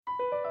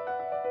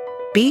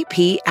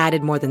BP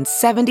added more than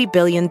 $70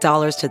 billion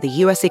to the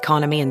U.S.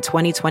 economy in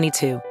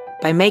 2022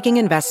 by making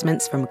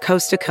investments from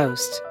coast to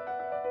coast.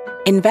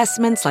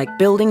 Investments like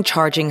building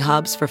charging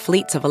hubs for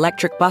fleets of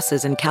electric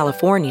buses in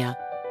California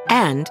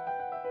and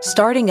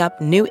starting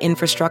up new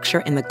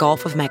infrastructure in the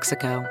Gulf of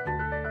Mexico.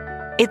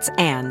 It's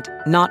and,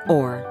 not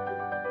or.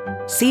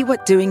 See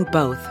what doing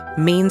both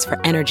means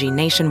for energy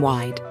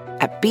nationwide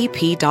at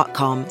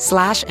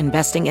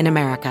bp.com/investing in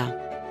America.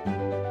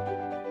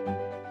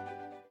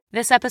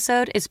 This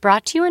episode is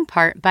brought to you in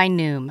part by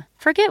Noom.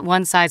 Forget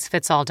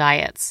one-size-fits-all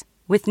diets.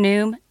 With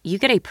Noom, you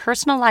get a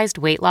personalized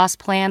weight loss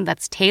plan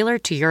that's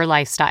tailored to your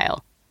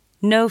lifestyle.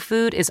 No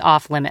food is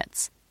off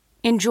limits.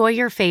 Enjoy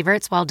your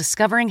favorites while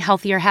discovering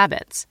healthier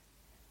habits.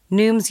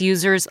 Noom's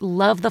users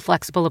love the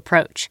flexible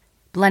approach,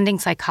 blending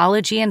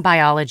psychology and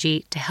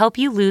biology to help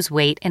you lose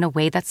weight in a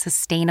way that's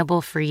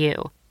sustainable for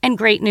you. And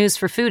great news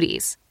for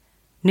foodies.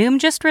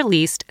 Noom just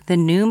released the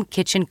Noom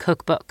Kitchen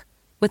Cookbook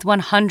with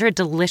 100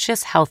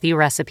 delicious, healthy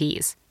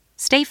recipes.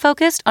 Stay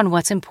focused on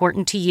what's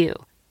important to you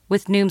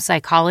with Noom's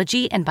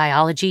psychology and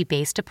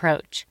biology-based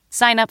approach.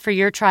 Sign up for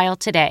your trial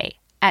today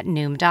at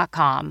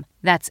Noom.com.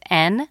 That's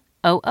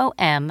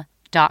Noom.com.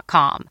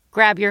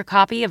 Grab your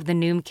copy of the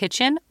Noom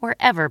Kitchen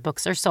wherever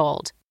books are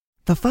sold.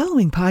 The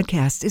following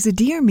podcast is a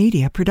Dear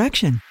Media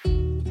production.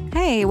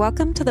 Hey,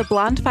 welcome to the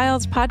Blonde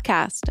Files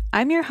podcast.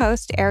 I'm your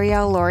host,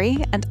 Arielle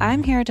Laurie, and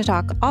I'm here to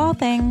talk all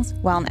things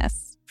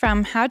wellness.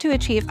 From how to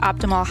achieve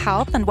optimal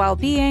health and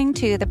well-being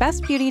to the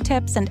best beauty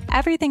tips and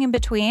everything in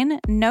between,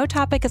 no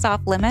topic is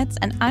off limits,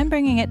 and I'm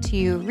bringing it to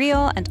you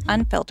real and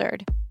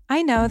unfiltered.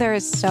 I know there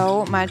is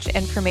so much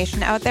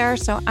information out there,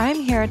 so I'm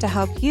here to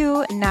help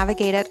you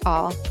navigate it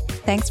all.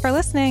 Thanks for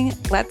listening.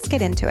 Let's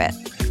get into it.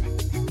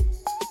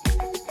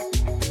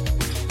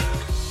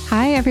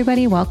 Hi,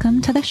 everybody.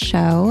 Welcome to the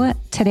show.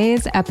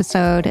 Today's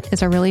episode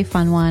is a really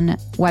fun one.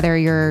 Whether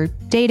you're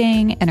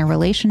dating, in a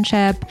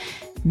relationship,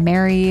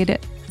 married,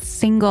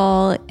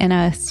 single, in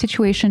a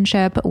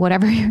situationship,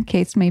 whatever your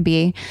case may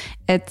be,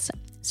 it's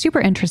super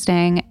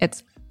interesting.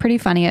 It's pretty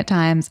funny at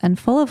times and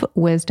full of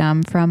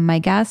wisdom from my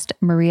guest,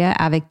 Maria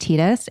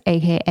Avgitidis,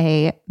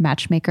 aka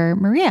Matchmaker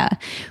Maria.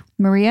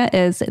 Maria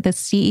is the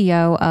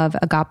CEO of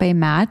Agape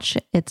Match.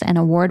 It's an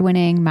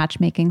award-winning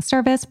matchmaking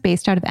service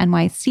based out of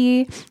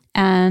NYC.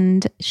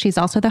 And she's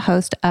also the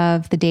host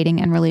of the dating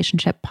and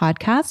relationship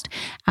podcast,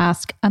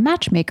 Ask a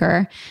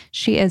Matchmaker.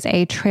 She is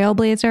a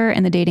trailblazer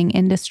in the dating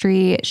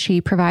industry.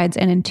 She provides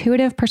an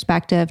intuitive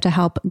perspective to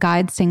help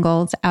guide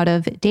singles out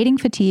of dating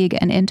fatigue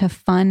and into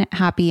fun,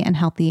 happy, and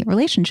healthy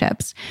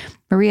relationships.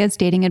 Maria's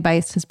dating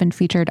advice has been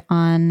featured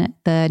on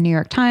the New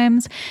York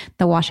Times,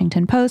 the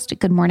Washington Post,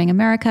 Good Morning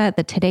America,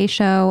 The Today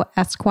Show,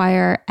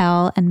 Esquire,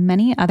 Elle, and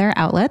many other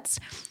outlets.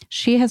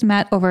 She has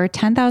met over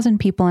 10,000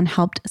 people and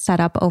helped set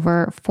up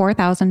over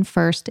 4,000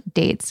 first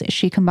dates.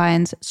 She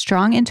combines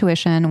strong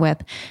intuition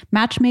with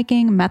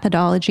matchmaking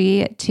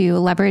methodology to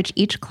leverage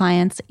each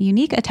client's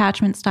unique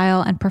attachment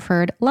style and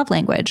preferred love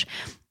language.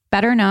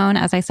 Better known,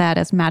 as I said,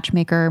 as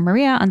Matchmaker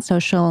Maria on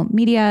social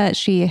media,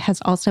 she has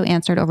also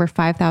answered over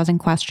 5,000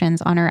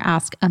 questions on her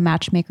Ask a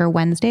Matchmaker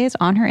Wednesdays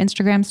on her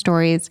Instagram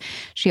stories.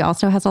 She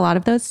also has a lot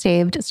of those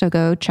saved, so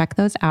go check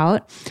those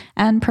out,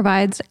 and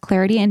provides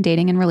clarity in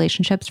dating and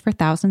relationships for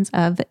thousands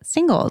of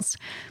singles.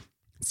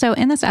 So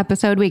in this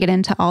episode, we get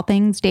into all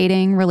things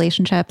dating,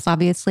 relationships,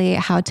 obviously,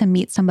 how to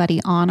meet somebody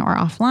on or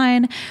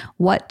offline,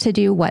 what to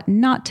do, what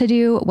not to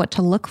do, what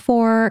to look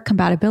for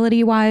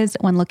compatibility-wise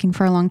when looking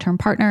for a long-term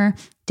partner,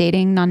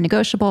 dating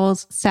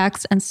non-negotiables,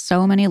 sex, and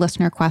so many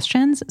listener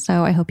questions.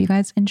 So I hope you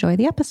guys enjoy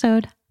the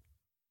episode.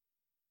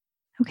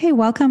 Okay,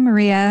 welcome,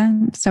 Maria.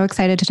 I'm so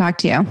excited to talk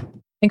to you.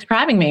 Thanks for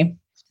having me.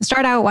 To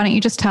start out, why don't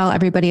you just tell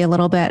everybody a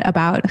little bit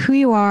about who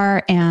you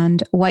are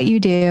and what you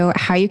do,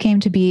 how you came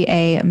to be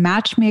a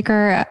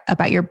matchmaker,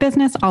 about your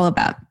business, all of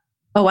that.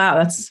 Oh, wow.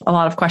 That's a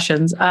lot of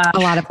questions. A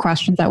lot of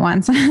questions at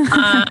once.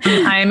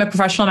 I'm a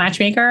professional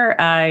matchmaker.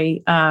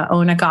 I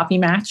own Agape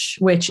Match,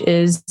 which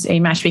is a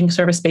matchmaking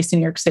service based in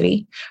New York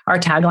City. Our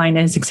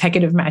tagline is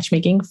executive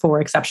matchmaking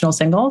for exceptional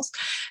singles.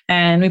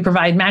 And we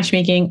provide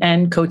matchmaking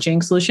and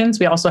coaching solutions.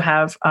 We also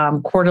have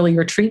quarterly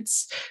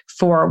retreats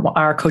for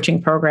our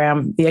coaching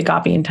program, the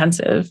Agape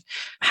Intensive.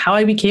 How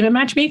I became a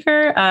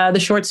matchmaker, the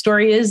short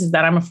story is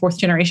that I'm a fourth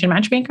generation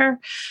matchmaker.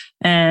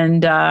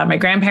 And my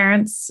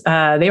grandparents,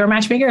 they were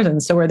matchmakers,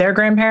 and so were their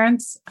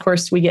grandparents. Of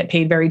course, we get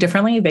paid very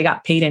differently. They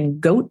got paid in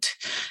goat,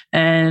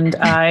 and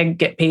I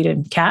get paid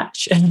in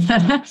cash,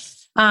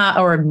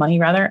 or money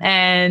rather.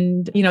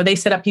 And, they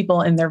set up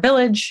people in their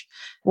village,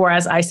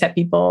 whereas I set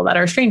people that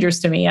are strangers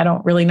to me. I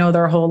don't really know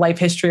their whole life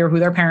history or who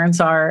their parents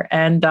are.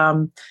 And,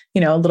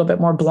 a little bit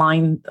more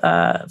blind,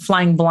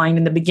 flying blind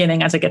in the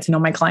beginning as I get to know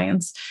my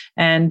clients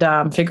and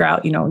figure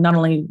out, not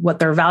only what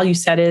their value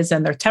set is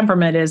and their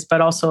temperament is,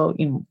 but also,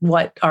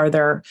 what are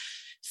their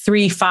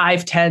 3,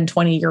 5, 10,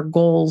 20-year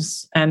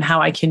goals and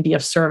how I can be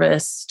of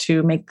service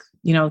to make,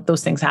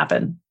 those things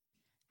happen.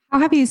 How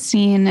have you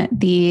seen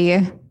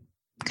the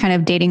kind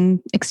of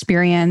dating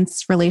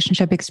experience,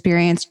 relationship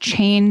experience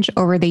change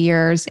over the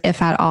years,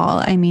 if at all?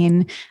 I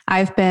mean,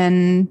 I've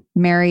been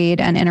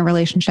married and in a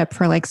relationship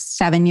for like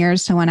 7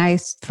 years. So when I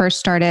first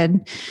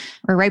started,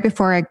 or right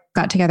before I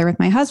got together with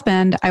my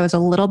husband, I was a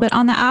little bit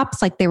on the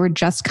apps. Like they were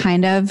just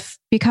kind of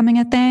becoming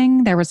a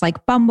thing. There was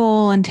like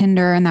Bumble and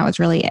Tinder, and that was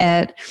really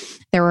it.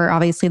 There were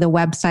obviously the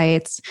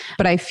websites,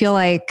 but I feel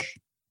like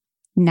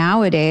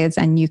nowadays,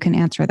 and you can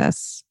answer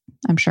this,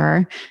 I'm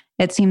sure,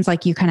 it seems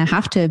like you kind of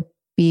have to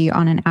be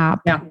on an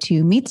app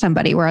to meet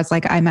somebody. Whereas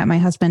like I met my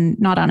husband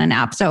not on an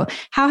app. So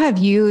how have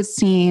you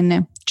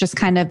seen just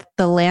kind of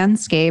the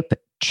landscape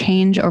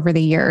change over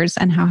the years,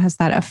 and how has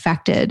that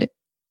affected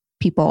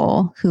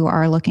people who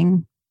are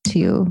looking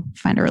to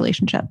find a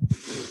relationship?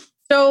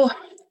 So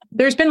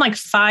there's been like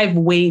 5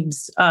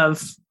 waves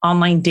of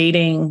online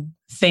dating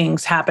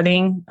things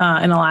happening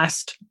in the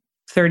last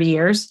 30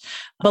 years.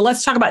 But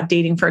let's talk about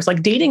dating first.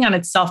 Like dating on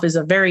itself is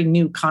a very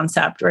new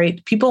concept,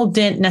 right? People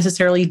didn't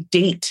necessarily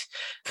date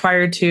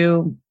prior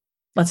to,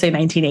 let's say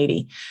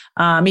 1980,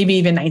 maybe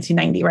even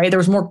 1990, right? There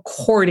was more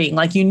courting.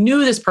 Like you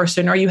knew this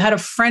person, or you had a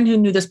friend who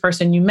knew this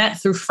person. You met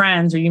through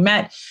friends, or you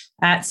met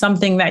at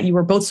something that you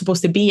were both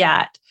supposed to be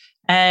at.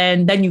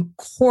 And then you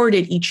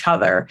courted each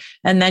other.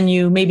 And then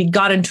you maybe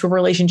got into a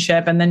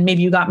relationship, and then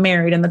maybe you got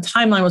married. And the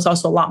timeline was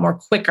also a lot more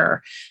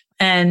quicker.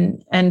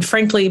 And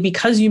frankly,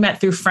 because you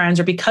met through friends,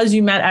 or because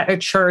you met at a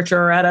church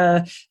or at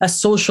a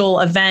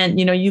social event,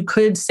 you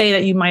could say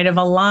that you might have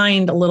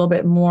aligned a little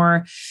bit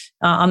more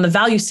on the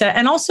value set.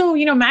 And also,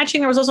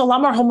 matching, there was also a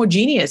lot more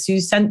homogeneous. You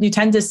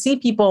tend to see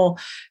people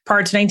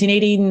prior to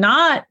 1980,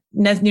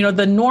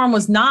 the norm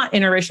was not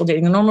interracial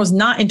dating. The norm was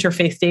not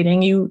interfaith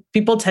dating.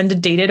 People tend to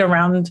date it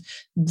around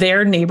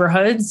their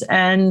neighborhoods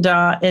and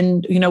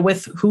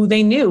with who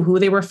they knew, who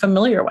they were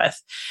familiar with.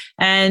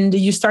 And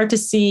you start to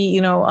see,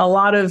 a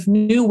lot of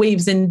new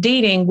waves in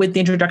dating with the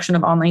introduction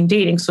of online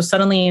dating. So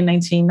suddenly in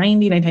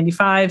 1990,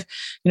 1995,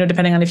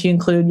 depending on if you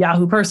include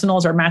Yahoo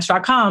Personals or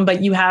Match.com,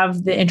 but you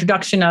have the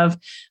introduction of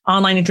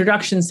online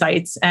introduction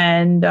sites.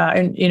 And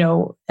with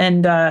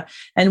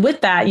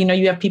that,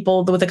 you have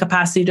people with the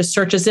capacity to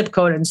search a zip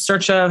code and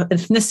search a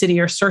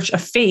ethnicity or search a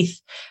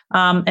faith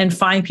and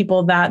find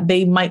people that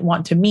they might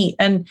want to meet.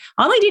 And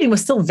online dating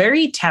was still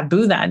very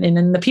taboo then.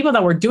 And the people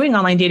that were doing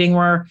online dating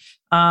were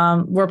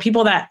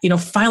people that,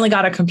 finally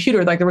got a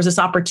computer. Like there was this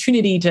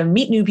opportunity to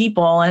meet new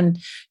people, and,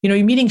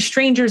 meeting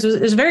strangers.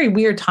 It was a very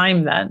weird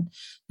time then.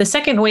 The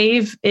second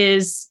wave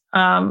is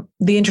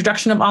the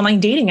introduction of online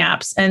dating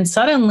apps. And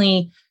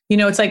suddenly,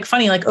 it's like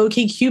funny, like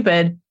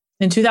OkCupid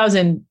in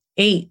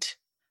 2008,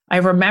 I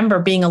remember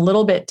being a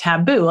little bit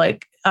taboo. I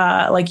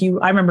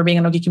remember being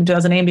on OkCupid in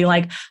 2008 and being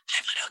like, I'm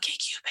on OkCupid.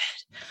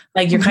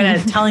 Like you're kind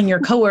of telling your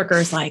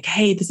coworkers like,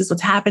 hey, this is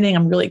what's happening.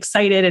 I'm really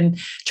excited. And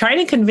trying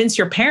to convince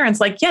your parents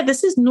like, yeah,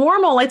 this is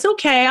normal. It's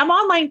okay. I'm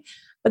online.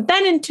 But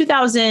then in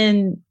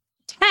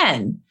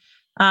 2010,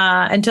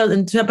 between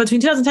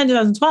 2010 and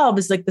 2012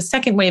 is like the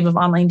second wave of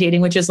online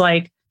dating, which is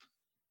like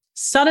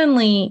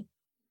suddenly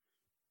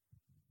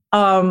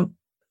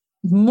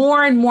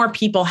more and more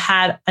people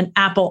had an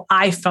Apple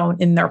iPhone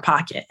in their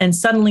pocket. And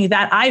suddenly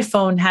that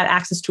iPhone had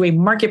access to a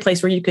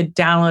marketplace where you could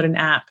download an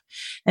app.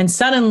 And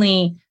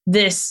suddenly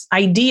this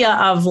idea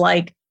of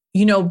like,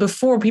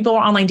 before people were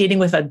online dating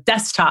with a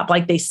desktop,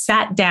 like they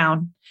sat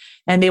down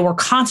and they were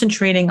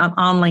concentrating on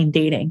online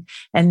dating.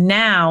 And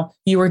now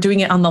you are doing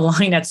it on the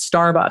line at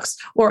Starbucks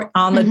or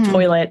on the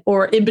toilet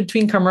or in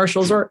between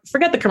commercials, or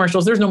forget the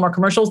commercials. There's no more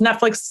commercials.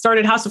 Netflix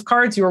started House of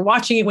Cards. You were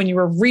watching it when you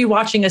were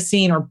rewatching a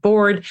scene or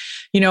bored,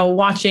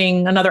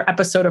 watching another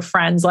episode of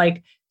Friends.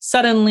 Like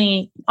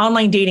suddenly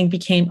online dating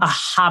became a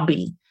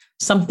hobby,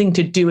 something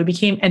to do. It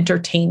became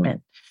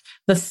entertainment.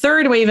 The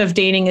third wave of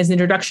dating is the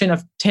introduction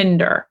of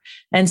Tinder.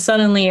 And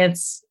suddenly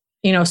it's,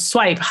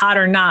 swipe, hot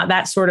or not,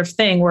 that sort of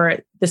thing,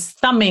 where this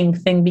thumbing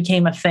thing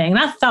became a thing.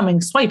 Not thumbing,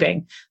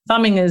 swiping.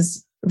 Thumbing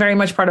is very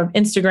much part of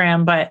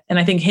Instagram, and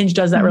I think Hinge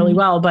does that really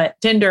well. But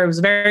Tinder was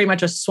very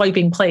much a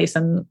swiping place,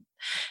 and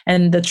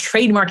the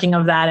trademarking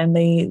of that and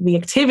the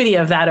activity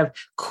of that, of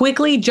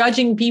quickly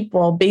judging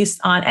people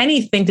based on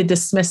anything to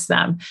dismiss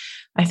them.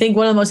 I think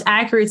one of the most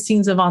accurate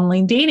scenes of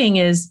online dating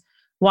is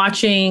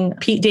watching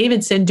Pete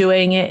Davidson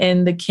doing it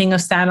in The King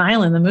of Staten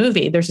Island, the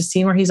movie. There's a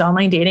scene where he's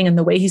online dating, and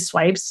the way he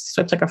swipes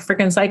like a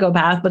freaking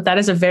psychopath. But that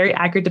is a very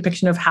accurate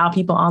depiction of how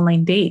people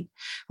online date,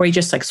 where you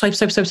just like swipe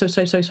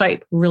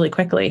really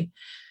quickly.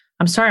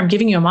 I'm sorry, I'm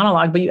giving you a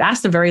monologue, but you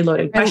asked a very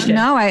loaded question.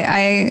 No,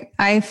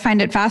 I find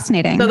it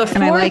fascinating. So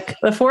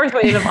the fourth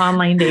wave of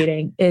online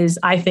dating is,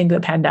 I think, the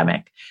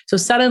pandemic. So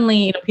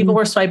suddenly, people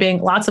were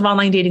swiping. Lots of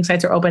online dating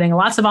sites are opening.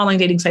 Lots of online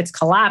dating sites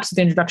collapsed with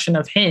the introduction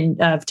of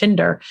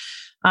Tinder.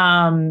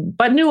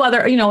 But new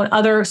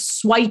other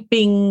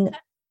swiping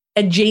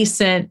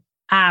adjacent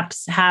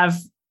apps have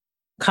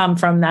come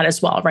from that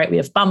as well, right? We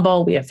have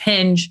Bumble, we have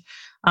Hinge,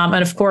 and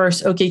of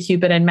course,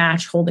 OkCupid and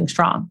Match holding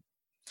strong.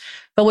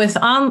 But with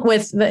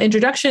the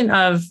introduction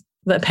of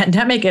the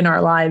pandemic in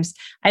our lives,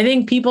 I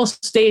think people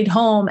stayed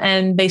home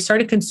and they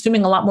started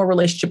consuming a lot more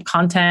relationship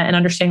content and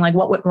understanding like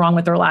what went wrong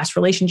with their last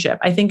relationship.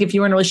 I think if you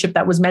were in a relationship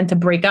that was meant to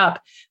break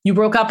up, you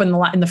broke up in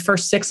the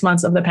first 6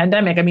 months of the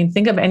pandemic. I mean,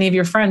 think of any of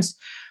your friends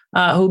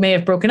who may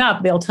have broken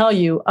up. They'll tell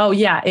you, oh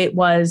yeah, it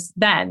was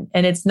then.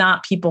 And it's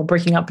not people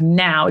breaking up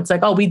now. It's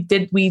like, oh,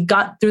 we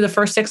got through the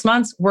first 6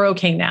 months. We're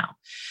okay now.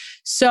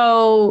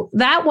 So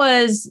that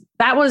was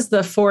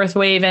the fourth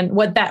wave. And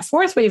what that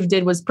fourth wave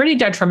did was pretty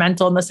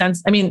detrimental in the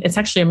sense, I mean, it's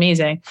actually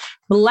amazing.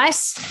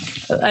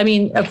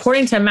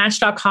 According to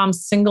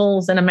Match.com's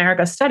Singles in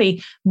America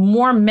study,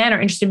 more men are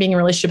interested in being in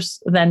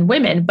relationships than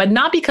women, but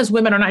not because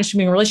women are not interested in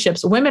being in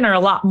relationships. Women are a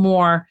lot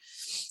more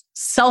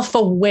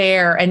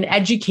self-aware and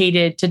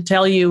educated to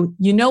tell you,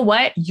 you know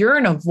what, you're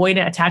an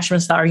avoidant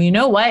attachment style, or you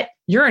know what,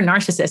 you're a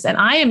narcissist. And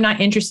I am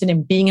not interested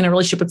in being in a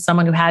relationship with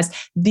someone who has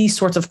these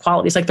sorts of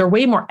qualities. Like they're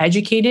way more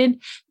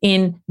educated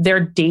in their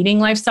dating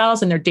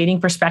lifestyles and their dating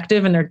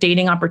perspective and their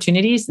dating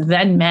opportunities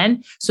than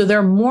men. So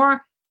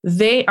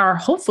they are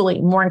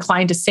hopefully more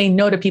inclined to say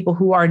no to people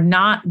who are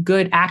not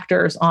good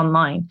actors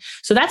online.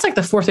 So that's like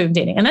the fourth wave of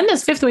dating. And then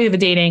this fifth wave of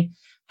dating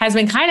has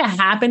been kind of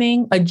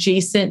happening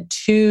adjacent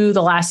to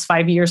the last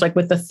 5 years, like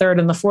with the third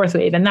and the fourth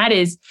wave. And that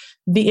is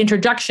the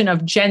introduction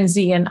of Gen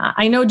Z. And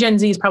I know Gen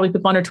Z is probably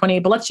people under 28,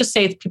 but let's just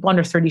say it's people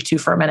under 32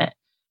 for a minute.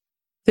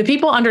 The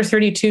people under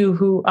 32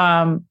 who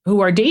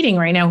are dating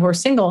right now, who are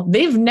single,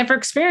 they've never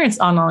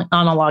experienced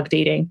analog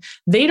dating.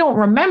 They don't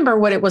remember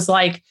what it was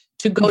like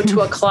to go to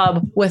a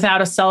club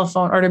without a cell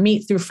phone, or to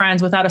meet through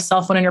friends without a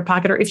cell phone in your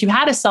pocket. Or if you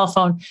had a cell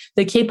phone,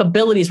 the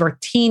capabilities were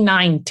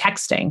T9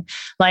 texting.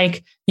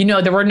 Like,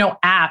 there were no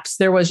apps.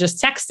 There was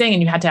just texting,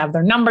 and you had to have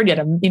their number.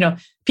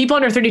 People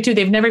under 32,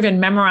 they've never even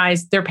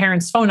memorized their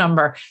parents' phone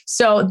number.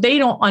 So they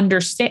don't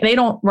understand, they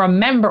don't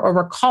remember or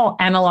recall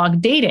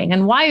analog dating.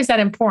 And why is that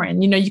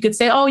important? You could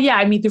say, oh yeah,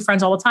 I meet through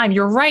friends all the time.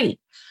 You're right.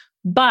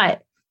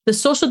 But the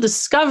social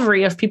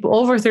discovery of people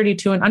over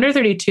 32 and under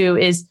 32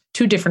 is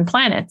two different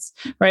planets,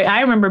 right?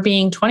 I remember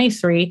being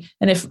 23,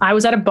 and if I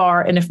was at a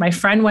bar and if my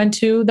friend went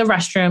to the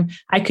restroom,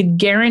 I could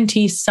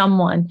guarantee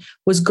someone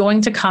was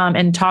going to come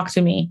and talk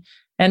to me.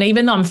 And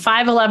even though I'm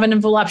 5'11"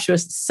 and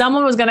voluptuous,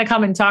 someone was going to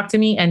come and talk to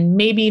me and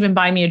maybe even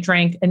buy me a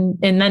drink and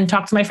then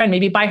talk to my friend,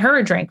 maybe buy her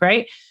a drink,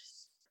 right?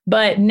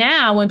 But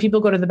now when people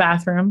go to the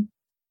bathroom,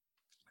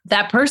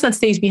 that person that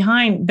stays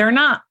behind,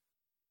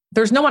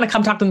 there's no one to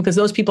come talk to them because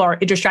those people are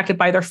distracted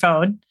by their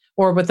phone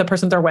or with the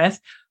person they're with.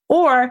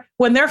 Or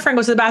when their friend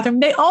goes to the bathroom,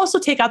 they also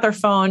take out their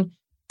phone,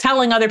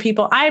 telling other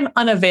people, I'm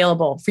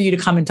unavailable for you to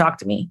come and talk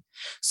to me.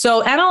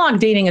 So analog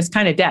dating is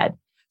kind of dead.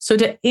 So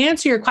to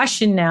answer your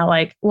question now,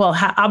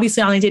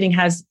 obviously online dating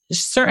has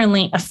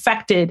certainly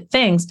affected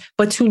things,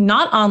 but to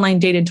not online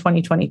date in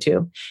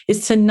 2022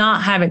 is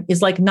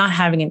like not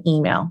having an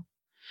email.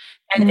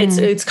 And it's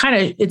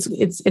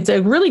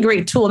a really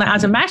great tool. Now,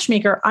 as a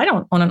matchmaker, I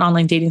don't own an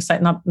online dating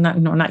site, not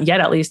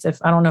yet, at least.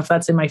 I don't know if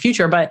that's in my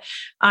future, but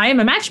I am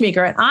a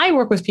matchmaker and I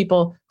work with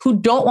people who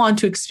don't want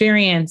to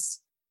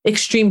experience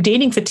extreme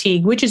dating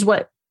fatigue, which is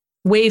what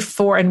wave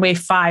 4 and wave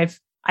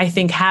 5, I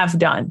think, have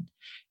done,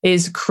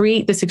 is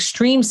create this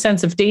extreme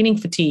sense of dating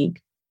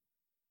fatigue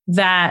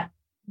that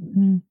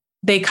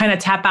they kind of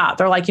tap out.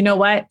 They're like, you know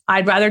what?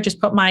 I'd rather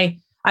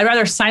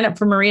sign up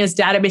for Maria's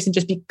database and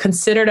just be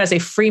considered as a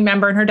free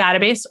member in her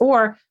database.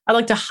 Or I'd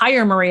like to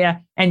hire Maria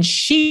and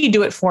she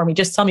do it for me.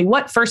 Just tell me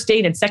what first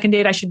date and second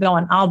date I should go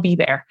on. I'll be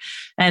there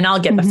and I'll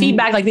get the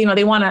feedback. Like,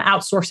 they want to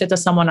outsource it to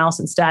someone else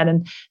instead.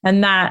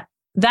 And that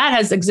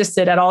has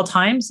existed at all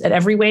times, at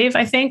every wave,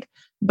 I think.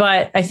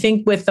 But I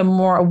think with the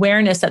more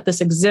awareness that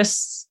this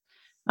exists,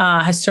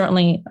 has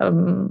certainly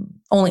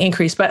only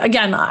increased. But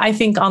again, I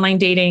think online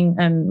dating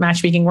and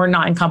matchmaking, we're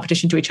not in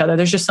competition to each other.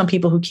 There's just some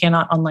people who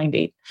cannot online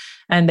date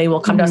and they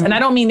will come to us. And I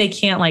don't mean they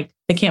can't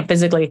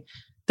physically.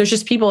 There's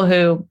just people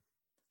who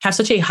have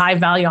such a high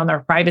value on their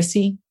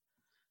privacy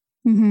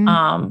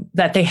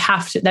that they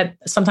have to, that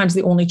sometimes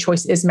the only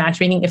choice is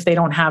matchmaking if they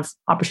don't have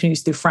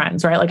opportunities through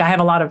friends, right? Like I have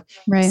a lot of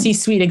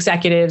C-suite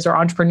executives or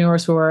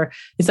entrepreneurs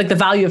it's like the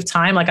value of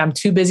time. Like I'm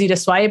too busy to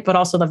swipe, but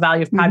also the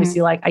value of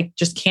privacy. Like I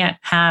just can't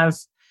have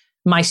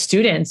my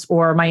students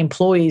or my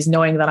employees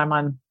knowing that I'm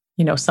on,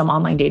 some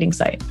online dating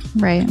site.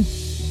 Right.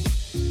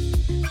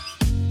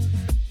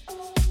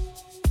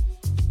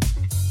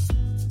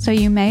 So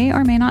you may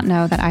or may not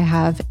know that I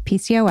have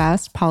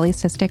PCOS,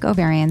 polycystic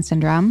ovarian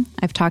syndrome.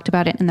 I've talked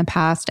about it in the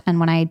past. And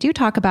when I do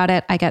talk about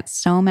it, I get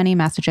so many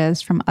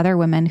messages from other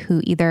women who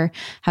either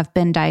have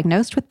been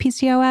diagnosed with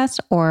PCOS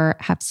or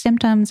have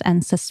symptoms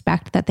and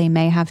suspect that they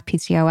may have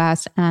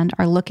PCOS and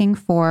are looking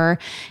for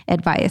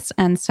advice.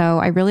 And so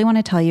I really want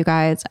to tell you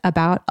guys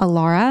about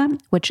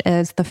Alara, which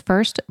is the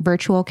first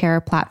virtual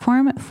care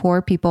platform for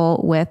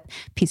people with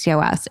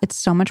PCOS. It's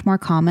so much more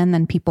common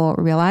than people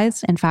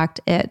realize. In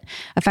fact, it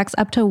affects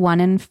up to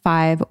 1 in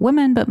 5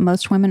 women, but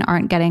most women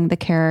aren't getting the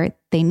care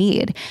they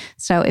need.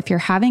 So if you're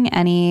having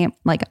any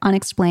like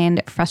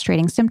unexplained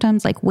frustrating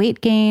symptoms like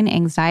weight gain,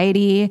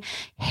 anxiety,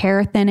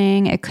 hair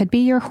thinning, it could be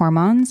your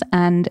hormones.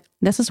 And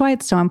this is why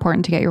it's so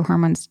important to get your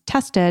hormones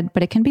tested,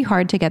 but it can be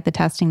hard to get the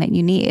testing that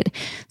you need.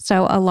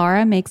 So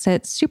Alara makes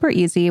it super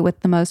easy with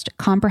the most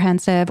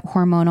comprehensive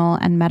hormonal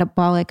and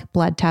metabolic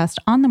blood test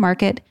on the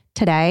market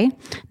today.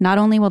 Not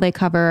only will they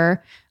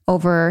cover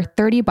over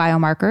 30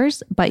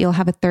 biomarkers, but you'll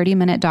have a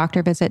 30-minute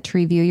doctor visit to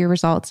review your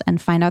results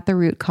and find out the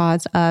root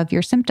cause of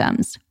your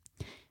symptoms.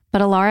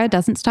 But Alara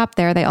doesn't stop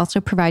there. They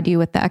also provide you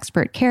with the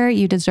expert care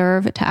you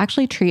deserve to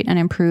actually treat and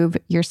improve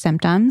your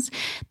symptoms.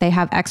 They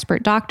have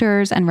expert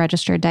doctors and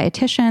registered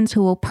dietitians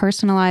who will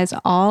personalize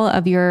all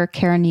of your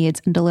care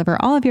needs and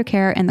deliver all of your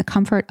care in the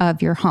comfort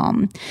of your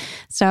home.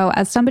 So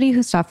as somebody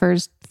who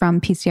suffers from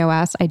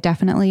PCOS, I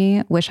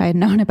definitely wish I had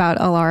known about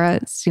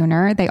Alara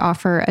sooner. They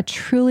offer a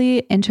truly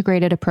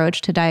integrated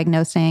approach to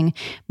diagnosing,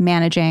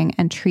 managing,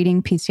 and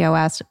treating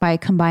PCOS by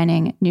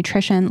combining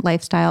nutrition,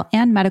 lifestyle,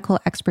 and medical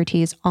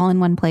expertise all in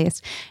one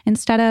place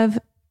instead of,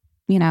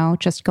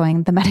 just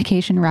going the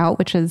medication route,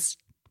 which is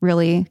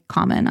really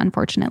common,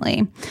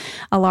 unfortunately.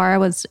 Alara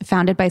was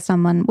founded by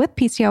someone with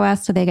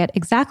PCOS, so they get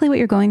exactly what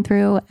you're going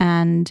through,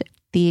 and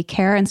the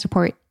care and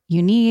support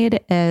you need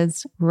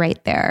is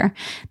right there.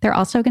 They're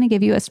also going to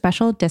give you a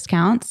special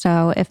discount.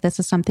 So if this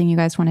is something you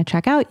guys want to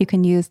check out, you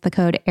can use the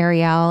code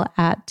Ariel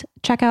at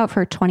checkout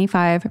for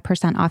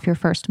 25% off your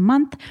first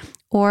month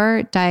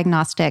or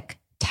diagnostic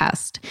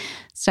test.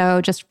 So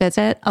just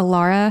visit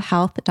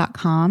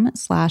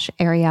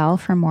alarahealth.com/Ariel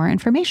for more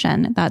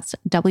information. That's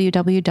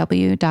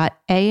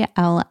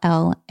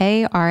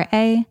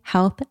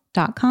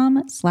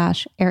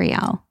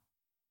www.alarahealth.com/Ariel.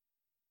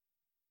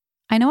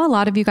 I know a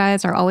lot of you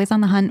guys are always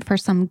on the hunt for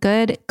some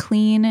good,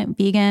 clean,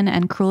 vegan,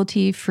 and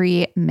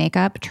cruelty-free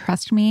makeup.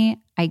 Trust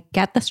me, I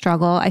get the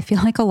struggle. I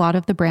feel like a lot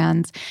of the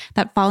brands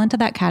that fall into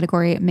that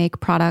category make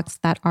products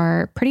that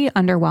are pretty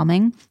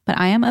underwhelming, but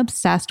I am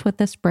obsessed with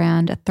this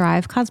brand,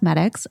 Thrive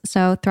Cosmetics.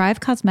 So Thrive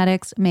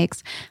Cosmetics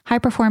makes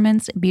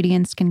high-performance beauty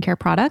and skincare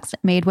products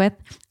made with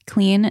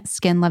clean,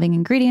 skin-loving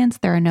ingredients.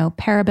 There are no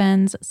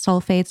parabens,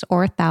 sulfates,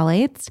 or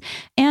phthalates.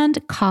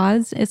 And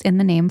cause is in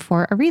the name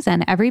for a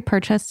reason. Every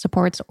purchase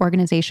supports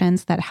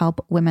organizations that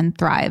help women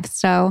thrive.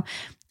 So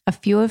a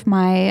few of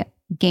my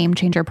game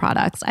changer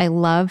products. I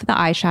love the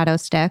eyeshadow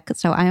stick.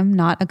 So I am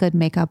not a good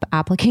makeup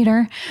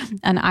applicator,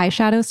 and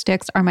eyeshadow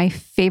sticks are my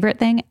favorite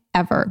thing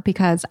ever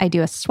because I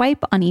do a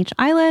swipe on each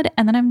eyelid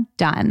and then I'm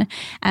done.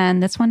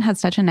 And this one has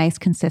such a nice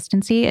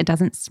consistency. It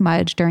doesn't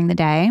smudge during the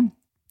day.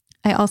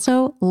 I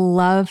also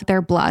love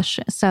their blush.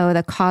 So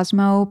the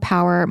Cosmo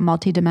Power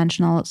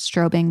Multidimensional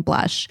Strobing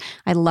Blush.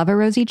 I love a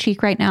rosy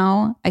cheek right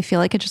now. I feel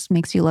like it just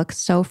makes you look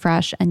so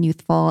fresh and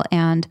youthful.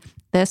 And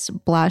this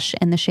blush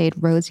in the shade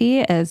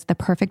Rosy is the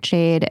perfect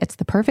shade. It's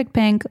the perfect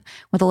pink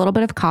with a little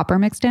bit of copper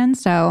mixed in.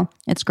 So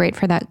it's great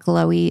for that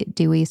glowy,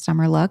 dewy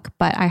summer look.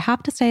 But I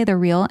have to say the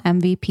real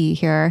MVP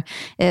here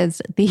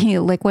is the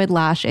Liquid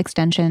Lash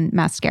Extension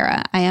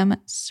Mascara. I am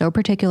so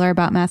particular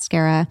about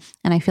mascara,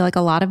 and I feel like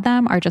a lot of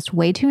them are just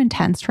way too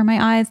intense for my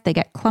eyes. They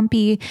get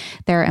clumpy,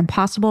 they're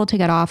impossible to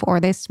get off, or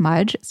they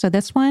smudge. So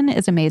this one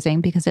is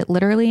amazing because it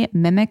literally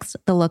mimics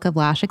the look of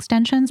lash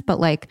extensions, but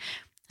like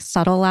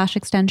subtle lash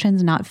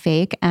extensions, not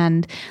fake,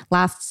 and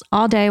lasts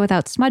all day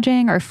without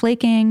smudging or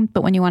flaking.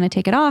 But when you want to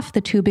take it off,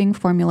 the tubing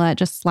formula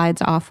just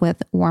slides off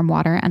with warm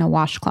water and a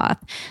washcloth.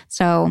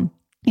 So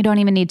you don't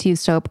even need to use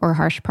soap or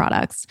harsh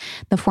products.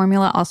 The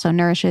formula also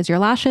nourishes your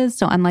lashes.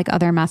 So unlike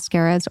other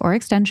mascaras or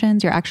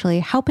extensions, you're actually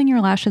helping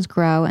your lashes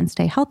grow and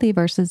stay healthy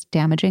versus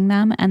damaging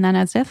them. And then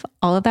as if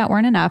all of that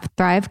weren't enough,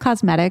 Thrive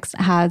Cosmetics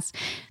has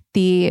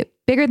the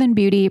Bigger Than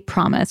Beauty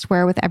promise,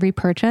 where with every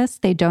purchase,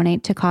 they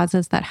donate to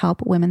causes that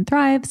help women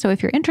thrive. So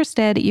if you're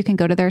interested, you can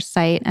go to their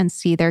site and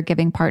see their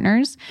giving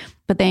partners,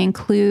 but they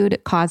include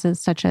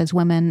causes such as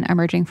women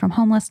emerging from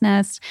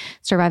homelessness,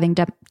 surviving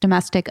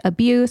domestic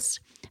abuse,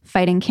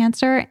 fighting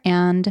cancer,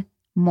 and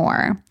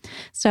more.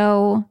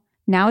 So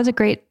now is a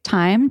great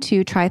time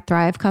to try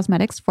Thrive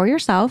Cosmetics for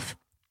yourself.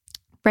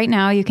 Right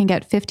now, you can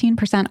get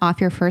 15% off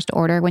your first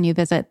order when you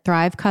visit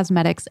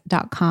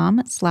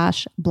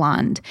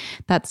thrivecosmetics.com/blonde.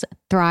 That's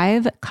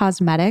Thrive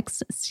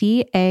Cosmetics,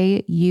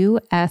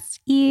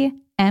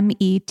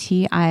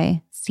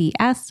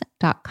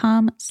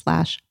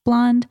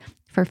 CAUSEMETICS.com/blonde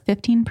for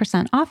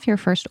 15% off your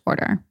first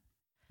order.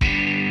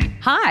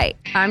 Hi,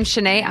 I'm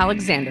Shanae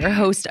Alexander,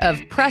 host of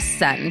Press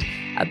Send,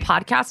 a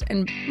podcast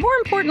and, more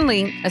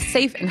importantly, a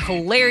safe and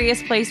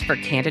hilarious place for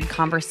candid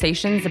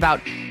conversations about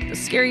the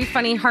scary,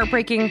 funny,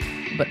 heartbreaking,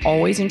 but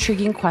always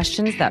intriguing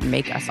questions that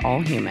make us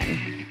all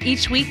human.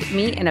 Each week,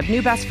 me and a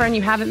new best friend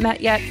you haven't met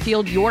yet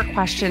field your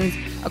questions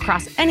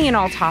across any and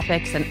all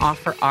topics and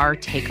offer our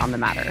take on the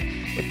matter.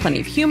 With plenty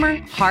of humor,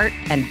 heart,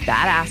 and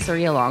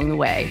badassery along the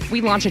way.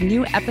 We launch a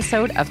new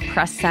episode of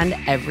Press Send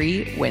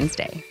every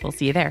Wednesday. We'll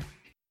see you there.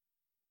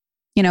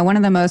 You know, one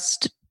of the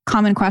most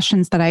common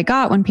questions that I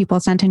got when people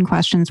sent in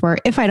questions were,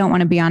 if I don't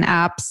want to be on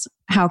apps,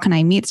 how can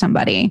I meet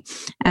somebody?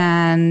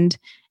 And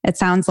it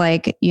sounds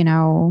like,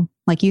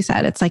 like you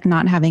said, it's like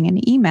not having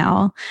an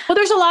email. Well,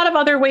 there's a lot of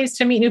other ways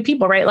to meet new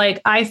people, right?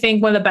 Like I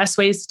think one of the best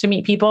ways to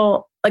meet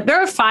people, like there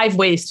are 5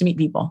 ways to meet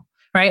people,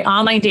 right?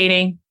 Online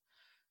dating,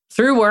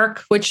 through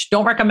work, which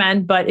don't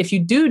recommend, but if you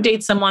do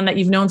date someone that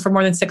you've known for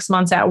more than 6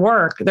 months at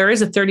work, there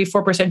is a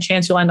 34%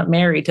 chance you'll end up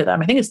married to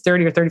them. I think it's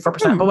 30 or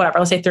 34%, but whatever,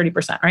 let's say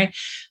 30%, right?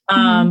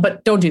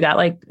 But don't do that.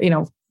 Like,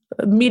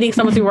 meeting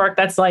someone through work,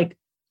 that's like,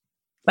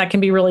 that can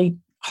be really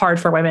hard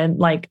for women,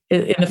 like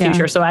in the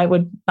future. So I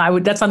would,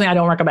 that's something I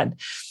don't recommend.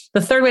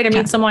 The third way to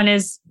meet someone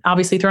is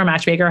obviously through a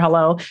matchmaker.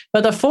 Hello.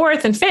 But the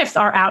fourth and fifth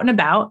are out and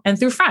about and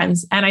through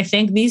friends. And I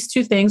think these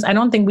 2 things, I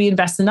don't think we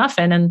invest enough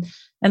in.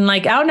 And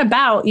like out and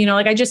about,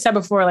 like I just said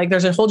before, like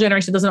there's a whole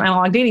generation that doesn't know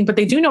analog dating, but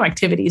they do know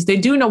activities. They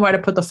do know where to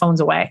put the phones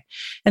away.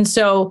 And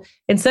so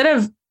instead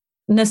of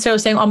necessarily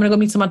saying, oh, I'm going to go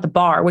meet someone at the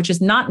bar, which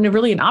is not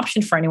really an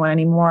option for anyone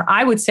anymore,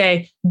 I would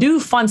say do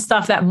fun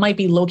stuff that might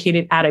be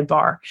located at a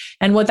bar.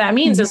 And what that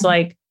means is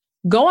like,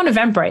 go on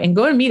Eventbrite and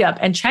go to Meetup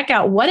and check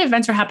out what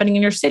events are happening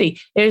in your city.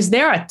 Is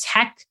there a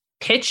tech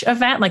pitch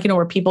event, like,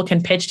 where people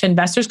can pitch to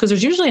investors? Because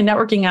there's usually a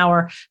networking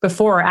hour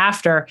before or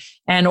after,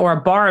 or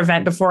a bar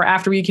event before or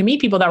after, where you can meet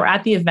people that were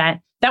at the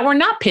event that were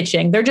not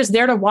pitching. They're just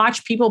there to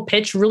watch people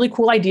pitch really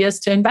cool ideas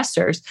to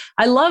investors.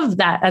 I love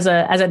that as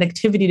an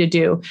activity to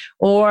do.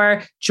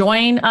 Or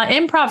join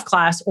an improv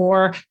class,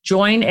 or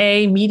join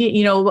a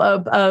media,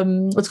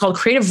 what's called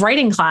creative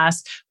writing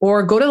class,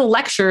 or go to the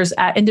lectures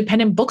at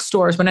independent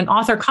bookstores when an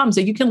author comes.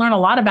 So you can learn a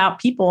lot about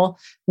people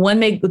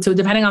so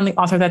depending on the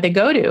author that they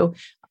go to.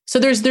 So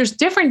there's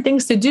different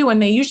things to do,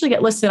 and they usually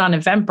get listed on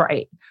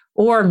Eventbrite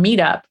or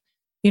Meetup.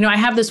 I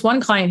have this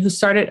one client who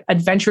started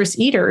Adventurous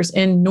Eaters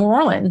in New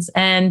Orleans.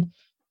 And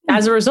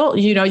as a result,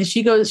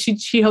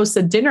 she hosts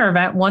a dinner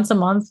event once a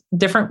month,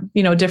 different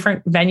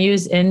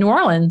venues in New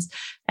Orleans.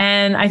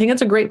 And I think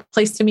it's a great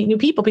place to meet new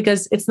people,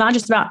 because it's not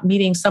just about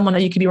meeting someone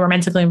that you could be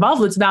romantically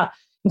involved with. It's about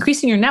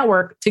increasing your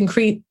network to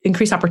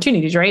increase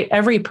opportunities, right?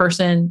 Every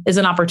person is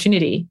an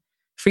opportunity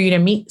for you to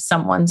meet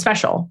someone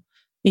special.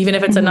 Even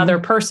if it's another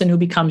person who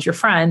becomes your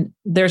friend,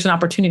 there's an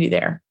opportunity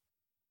there.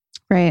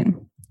 Right.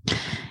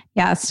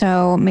 Yeah.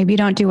 So maybe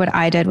don't do what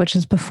I did, which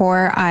is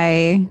before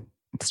I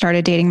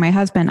started dating my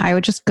husband, I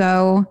would just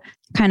go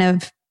kind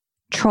of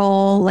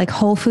troll like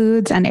Whole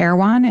Foods and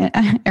Erewhon.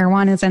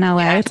 Erewhon is in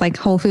LA. It's like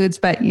Whole Foods,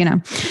 but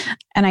and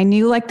I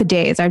knew like the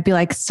days. I'd be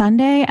like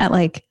Sunday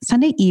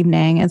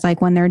evening is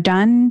like when they're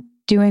done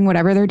doing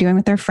whatever they're doing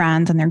with their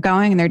friends, and they're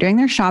going and they're doing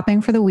their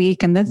shopping for the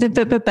week, and and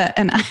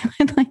I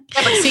would like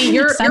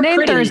Sunday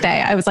and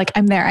Thursday. I was like,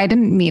 I'm there. I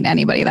didn't meet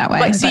anybody that way.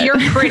 But see, you're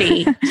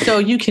pretty, so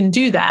you can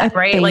do that,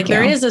 right? Like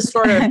there is a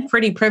sort of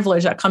pretty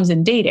privilege that comes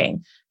in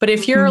dating. But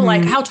if you're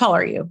like, how tall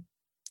are you?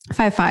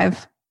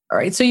 5'5". All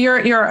right, so you're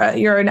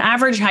an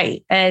average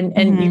height, and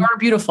you are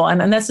beautiful,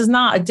 and this is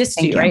not a diss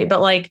to you, right? But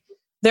like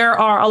there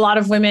are a lot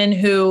of women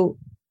who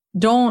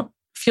don't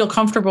feel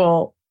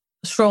comfortable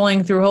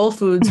strolling through Whole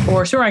Foods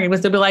or supermarket,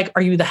 because they'll be like,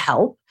 are you the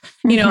help?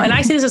 And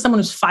I say this as someone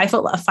who's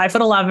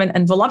 5'11"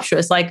 and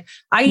voluptuous. Like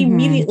I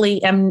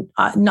immediately am,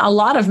 a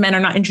lot of men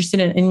are not interested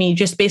in me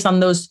just based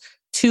on those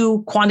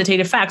 2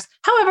 quantitative facts.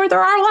 However,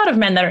 there are a lot of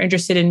men that are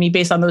interested in me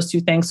based on those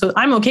 2 things. So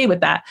I'm okay with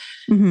that.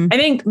 I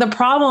think the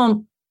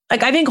problem,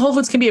 like I think Whole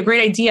Foods can be a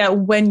great idea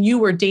when you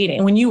were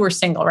dating, when you were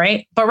single,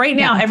 right? But right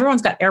now,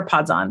 everyone's got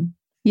AirPods on.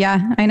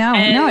 Yeah, I know.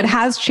 No, it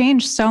has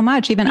changed so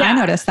much. Even I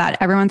noticed that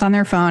everyone's on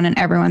their phone and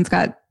everyone's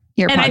got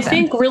earpods. And I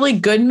think really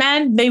good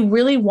men, they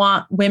really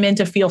want women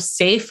to feel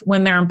safe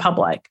when they're in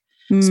public.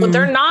 So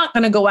they're not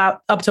going to go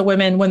out up to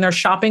women when they're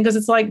shopping, because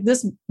it's like,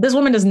 this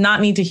woman does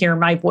not need to hear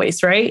my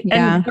voice, right?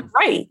 Yeah. And they're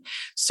right.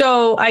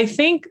 So I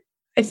think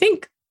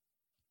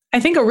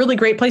a really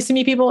great place to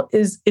meet people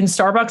is in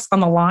Starbucks on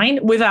the line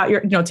without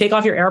your, take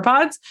off your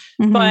AirPods.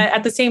 But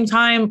at the same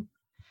time,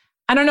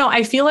 I don't know.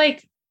 I feel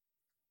like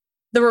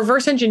the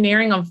reverse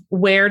engineering of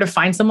where to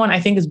find someone, I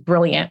think is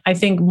brilliant. I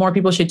think more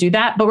people should do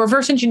that, but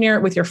reverse engineer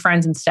it with your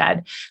friends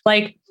instead.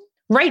 Like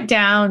write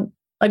down,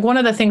 like one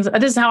of the things,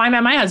 this is how I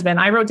met my husband.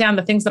 I wrote down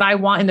the things that I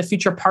want in the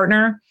future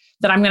partner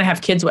that I'm going to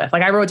have kids with.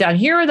 Like I wrote down,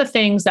 here are the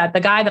things that the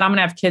guy that I'm going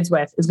to have kids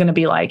with is going to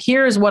be like,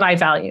 here's what I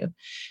value.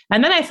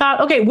 And then I thought,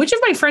 okay, which of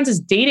my friends is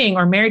dating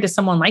or married to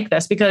someone like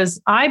this?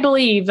 Because I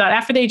believe that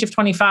after the age of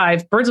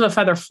 25, birds of a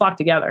feather flock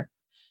together.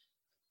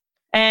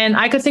 And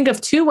I could think of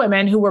 2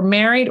 women who were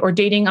married or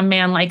dating a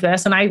man like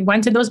this. And I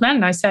went to those men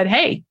and I said,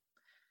 hey,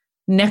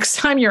 next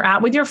time you're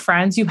out with your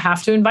friends, you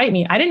have to invite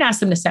me. I didn't ask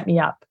them to set me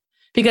up,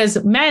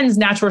 because men's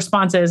natural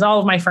response is, all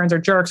of my friends are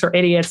jerks or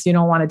idiots. You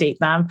don't want to date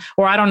them.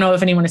 Or I don't know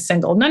if anyone is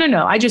single.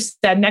 No. I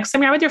just said, next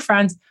time you're out with your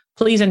friends,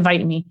 please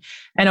invite me.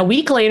 And a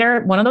week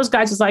later, one of those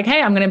guys was like,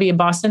 hey, I'm going to be in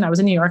Boston. I was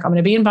in New York. I'm going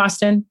to be in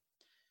Boston.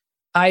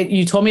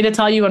 You told me to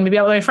tell you I'm going to be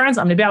out with my friends.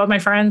 I'm going to be out with my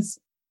friends.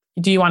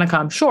 Do you want to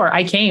come? Sure.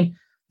 I came.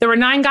 There were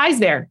 9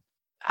 guys there.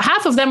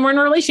 Half of them were in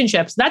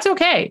relationships. That's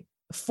okay.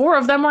 4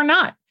 of them were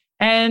not.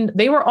 And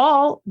they were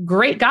all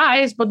great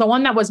guys, but the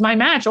one that was my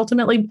match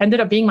ultimately ended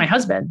up being my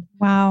husband.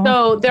 Wow.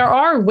 So there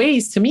are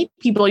ways to meet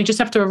people. You just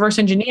have to reverse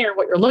engineer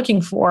what you're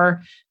looking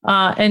for,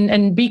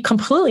 and be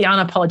completely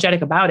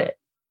unapologetic about it.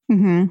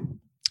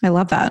 I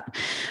love that.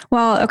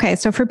 Well, okay.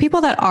 So for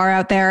people that are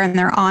out there and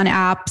they're on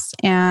apps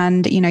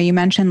and, you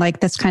mentioned like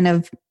this kind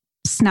of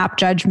snap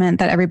judgment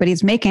that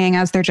everybody's making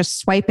as they're just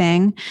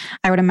swiping,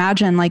 I would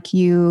imagine like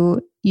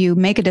you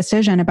make a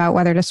decision about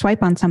whether to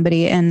swipe on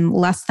somebody in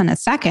less than a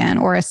second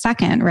or a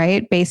second,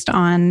 right? Based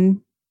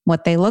on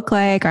what they look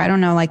like, or I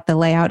don't know, like the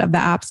layout of the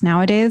apps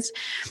nowadays.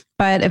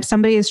 But if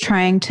somebody is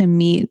trying to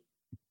meet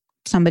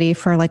somebody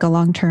for like a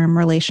long-term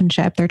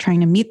relationship, they're trying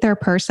to meet their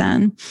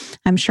person,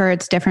 I'm sure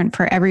it's different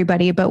for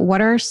everybody, but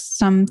what are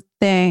some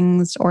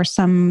things or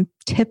some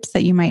tips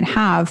that you might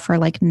have for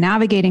like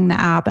navigating the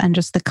app and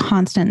just the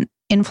constant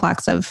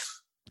influx of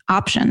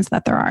options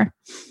that there are?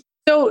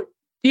 So,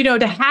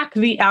 to hack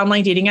the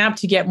online dating app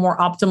to get more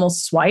optimal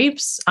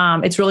swipes,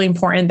 it's really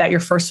important that your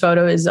first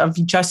photo is of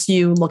just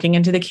you looking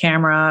into the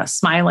camera,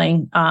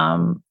 smiling,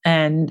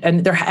 and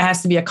there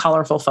has to be a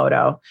colorful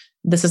photo.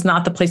 This is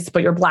not the place to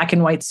put your black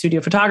and white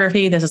studio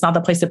photography. This is not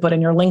the place to put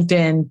in your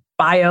LinkedIn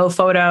bio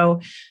photo.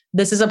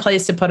 This is a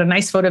place to put a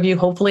nice photo of you,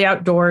 hopefully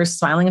outdoors,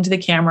 smiling into the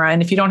camera.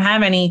 And if you don't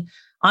have any,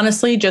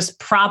 honestly, just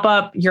prop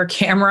up your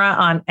camera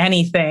on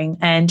anything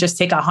and just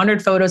take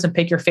 100 photos and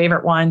pick your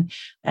favorite one.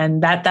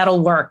 And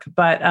that'll work.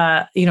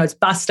 But, it's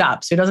bust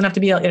up. So it doesn't have to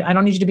be, I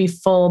don't need you to be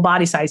full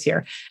body size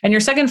here. And your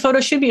second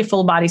photo should be a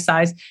full body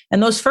size.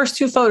 And those first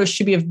two photos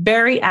should be a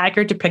very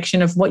accurate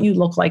depiction of what you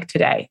look like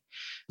today.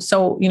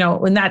 So,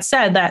 when that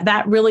said,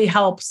 that really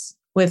helps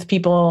with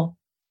people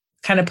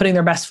kind of putting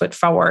their best foot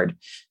forward,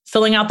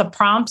 filling out the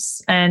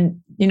prompts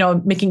and,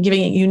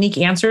 giving unique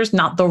answers,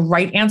 not the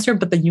right answer,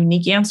 but the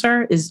unique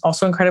answer is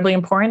also incredibly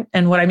important.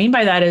 And what I mean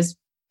by that is,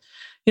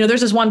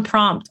 there's this one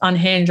prompt on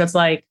Hinge that's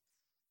like,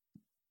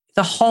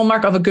 the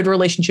hallmark of a good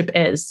relationship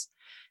is,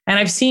 and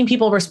I've seen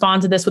people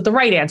respond to this with the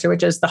right answer,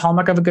 which is the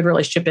hallmark of a good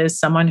relationship is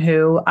someone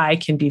who I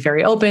can be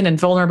very open and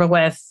vulnerable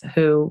with,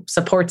 who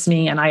supports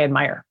me and I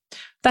admire.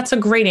 That's a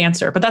great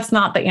answer, but that's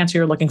not the answer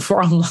you're looking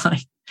for online.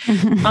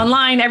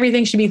 Online,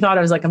 everything should be thought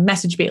of as like a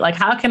message bait. Like,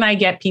 how can I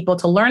get people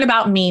to learn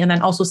about me and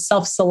then also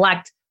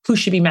self-select who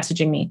should be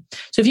messaging me?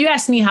 So if you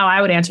ask me how I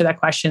would answer that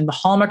question, the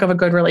hallmark of a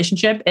good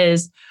relationship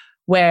is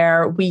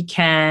where we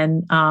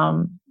can,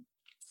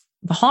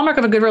 the hallmark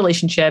of a good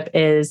relationship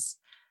is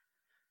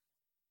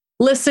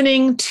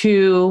listening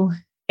to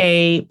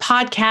a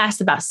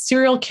podcast about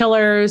serial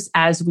killers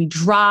as we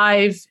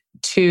drive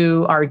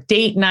to our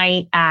date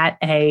night at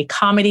a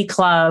comedy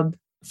club,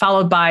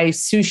 followed by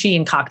sushi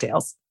and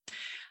cocktails.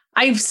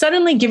 I've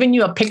suddenly given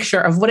you a picture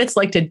of what it's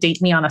like to date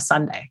me on a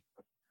Sunday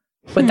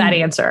with that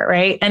answer,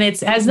 right? And it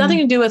has nothing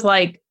to do with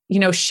like,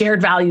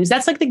 shared values.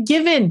 That's like the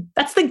given.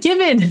 That's the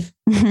given,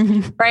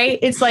 right?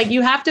 It's like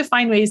you have to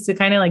find ways to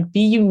kind of like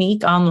be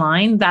unique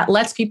online that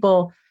lets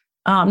people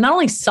not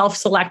only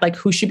self-select like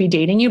who should be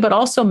dating you, but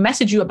also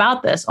message you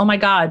about this. Oh my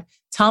God,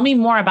 tell me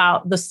more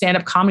about the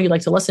stand-up comedy you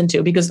like to listen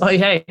to. Because,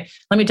 hey,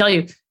 let me tell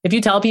you, if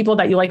you tell people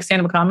that you like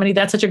stand-up comedy,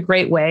 that's such a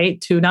great way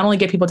to not only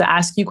get people to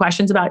ask you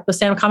questions about the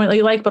stand-up comedy that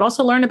you like, but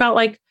also learn about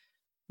like,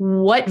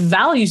 what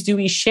values do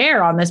we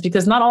share on this?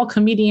 Because not all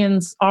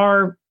comedians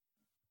are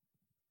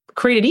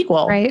created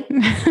equal. Right.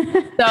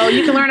 So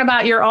you can learn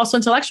about your also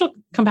intellectual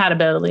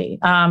compatibility.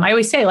 I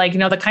always say like,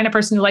 the kind of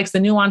person who likes the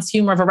nuanced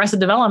humor of Arrested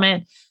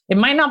Development, it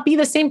might not be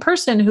the same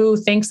person who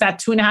thinks that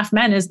 2.5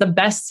 Men is the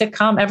best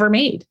sitcom ever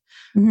made.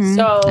 Mm-hmm.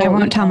 So I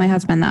won't tell my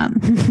husband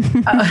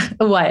that.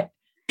 What?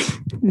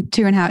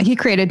 2.5. He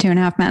created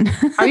 2.5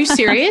 Men. Are you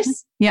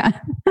serious? Yeah.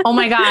 Oh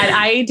my God.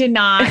 I did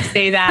not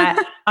say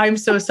that. I'm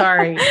so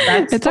sorry.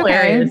 That's it's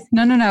hilarious. Okay.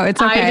 No.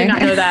 It's okay. I did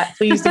not know that.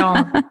 Please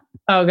don't.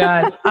 Oh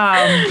God.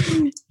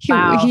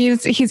 Wow.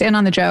 He's in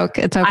on the joke.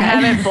 It's okay. I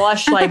haven't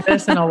blushed like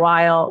this in a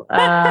while.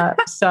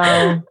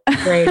 So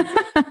great.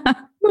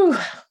 Whew.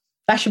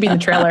 That should be in the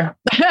trailer.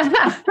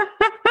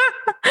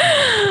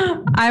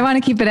 I want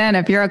to keep it in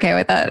if you're okay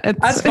with that.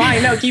 That's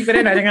fine. No, keep it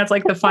in. I think that's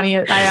like the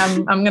funniest.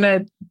 I'm going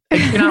to, I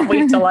cannot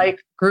wait to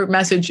like group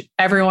message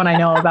everyone I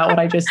know about what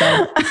I just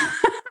said.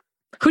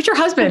 Who's your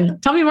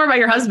husband? Tell me more about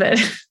your husband.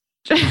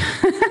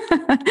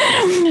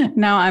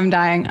 No, I'm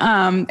dying.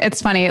 It's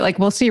funny. Like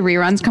we'll see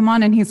reruns come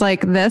on and he's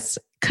like, this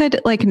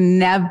could like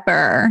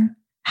never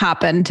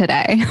happen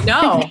today.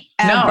 No,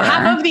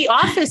 half of The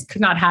Office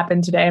could not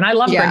happen today. And I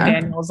love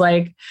Greg Daniels.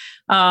 Like,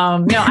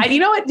 you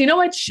know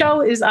what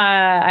show is,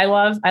 I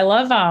love,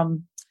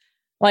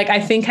 like, I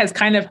think has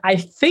kind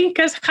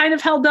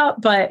of held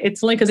up, but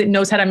it's only because it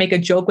knows how to make a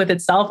joke with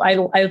itself.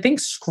 I think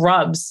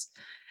Scrubs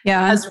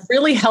has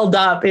really held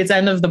up its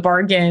end of the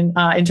bargain,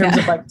 in terms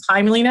of like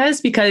timeliness,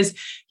 because,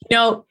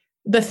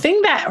 the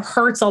thing that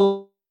hurts a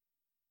lot of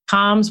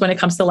comms when it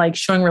comes to like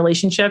showing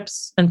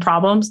relationships and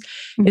problems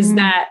is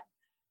that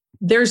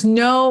there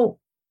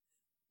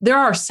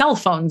are cell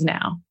phones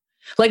now.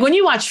 Like when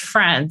you watch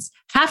Friends,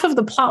 half of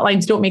the plot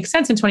lines don't make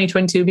sense in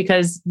 2022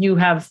 because you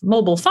have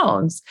mobile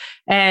phones,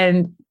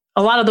 and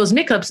a lot of those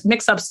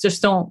mix-ups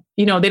just don't,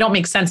 they don't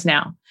make sense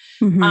now.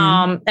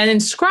 And in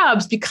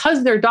Scrubs,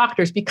 because they're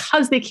doctors,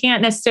 because they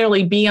can't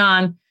necessarily be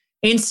on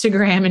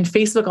Instagram and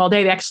Facebook all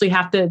day. They actually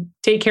have to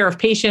take care of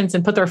patients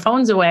and put their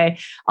phones away.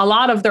 A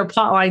lot of their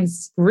plot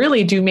lines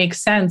really do make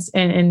sense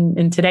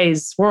in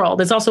today's world.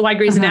 It's also why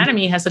Grey's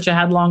Anatomy has such a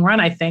headlong run.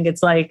 I think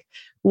it's like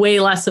way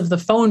less of the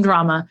phone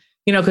drama,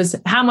 because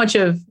how much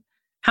of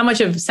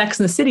Sex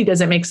and the City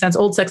doesn't make sense?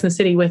 Old Sex and the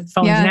City with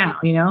phones now,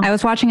 I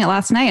was watching it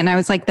last night and I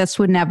was like, this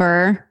would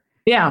never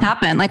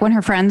happen. Like when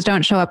her friends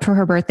don't show up for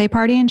her birthday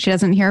party and she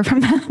doesn't hear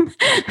from them.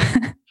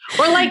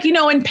 Or like,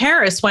 in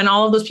Paris, when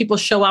all of those people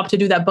show up to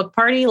do that book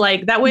party,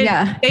 like that would,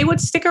 they would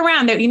stick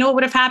around. That, what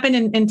would have happened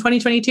in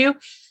 2022?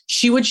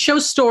 She would show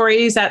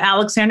stories at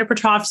Alexander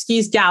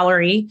Petrovsky's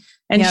gallery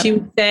and she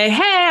would say,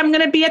 hey, I'm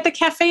going to be at the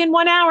cafe in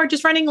 1 hour,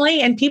 just running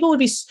late. And people would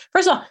be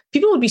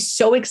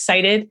so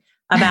excited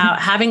about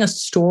having a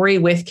story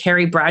with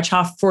Carrie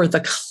Bradshaw for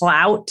the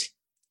clout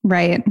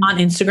on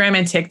Instagram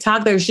and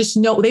TikTok. There's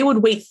just they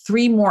would wait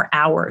 3 more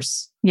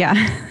hours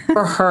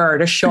for her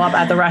to show up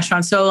at the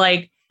restaurant. So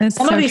like,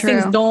 some of these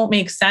things don't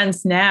make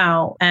sense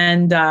now.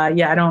 And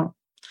I don't.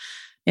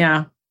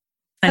 Yeah.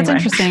 That's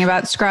anyway. Interesting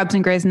about Scrubs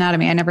and Grey's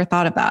Anatomy. I never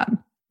thought of that.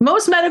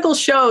 Most medical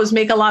shows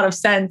make a lot of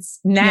sense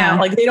now.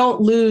 Like they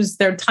don't lose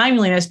their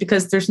timeliness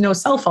because there's no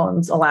cell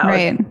phones allowed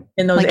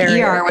in those areas.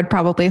 ER would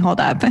probably hold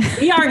up.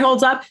 ER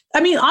holds up. I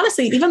mean,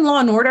 honestly, even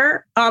Law and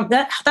Order,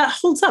 that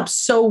holds up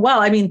so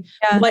well. I mean,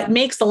 what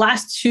makes the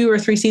last 2 or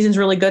 3 seasons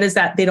really good is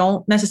that they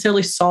don't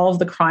necessarily solve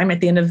the crime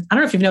at the end of, I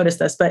don't know if you've noticed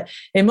this, but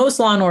in most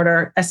Law and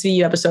Order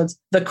SVU episodes,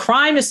 the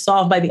crime is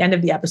solved by the end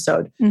of the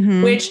episode,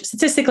 which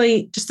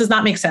statistically just does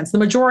not make sense. The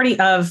majority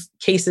of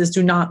cases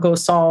do not go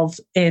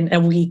solved in a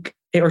week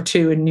or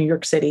 2 in New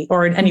York City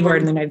or anywhere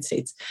in the United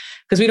States,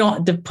 because we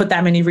don't put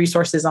that many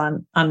resources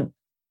on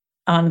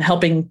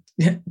helping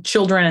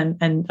children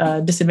and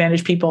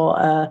disadvantaged people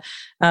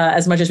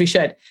as much as we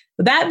should.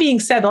 But that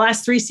being said, the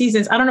last 3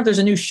 seasons, I don't know if there's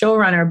a new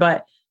showrunner,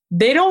 but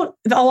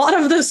a lot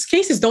of those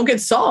cases don't get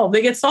solved.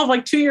 They get solved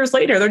like 2 years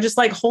later. They're just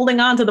like holding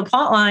on to the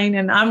plot line.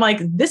 And I'm like,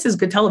 this is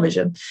good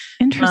television.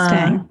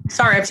 Interesting.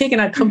 Sorry, I've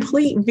taken a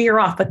complete veer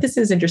off, but this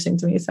is interesting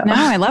to me. So no,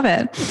 I love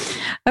it.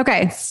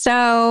 Okay.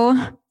 So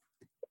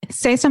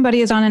say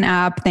somebody is on an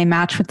app, they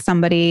match with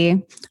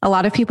somebody. A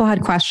lot of people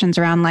had questions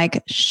around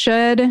like,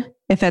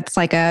 if it's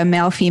like a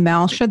male,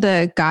 female, should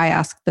the guy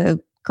ask the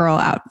girl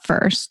out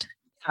first?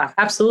 Yeah,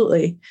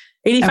 absolutely.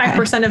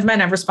 85% of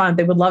men have responded.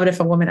 They would love it if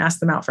a woman asked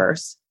them out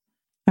first.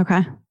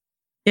 Okay.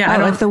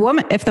 Yeah. If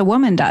the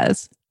woman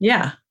does.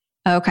 Yeah.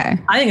 Okay.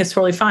 I think it's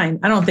totally fine.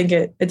 I don't think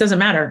it doesn't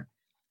matter.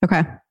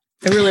 Okay.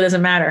 It really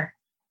doesn't matter.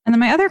 And then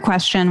my other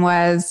question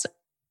was,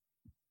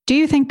 do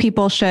you think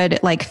people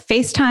should like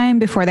FaceTime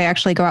before they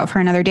actually go out for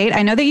another date?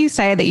 I know that you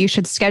say that you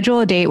should schedule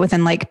a date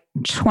within like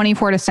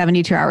 24 to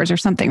 72 hours or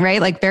something, right?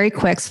 Like very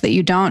quick so that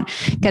you don't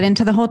get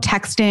into the whole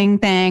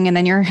texting thing and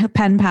then your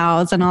pen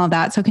pals and all of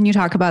that. So can you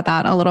talk about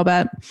that a little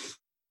bit?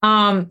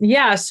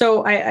 Yeah.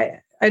 So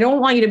I don't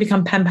want you to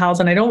become pen pals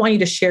and I don't want you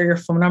to share your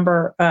phone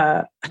number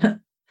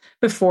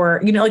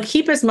before, like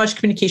keep as much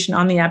communication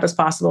on the app as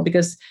possible,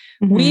 because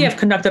we have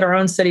conducted our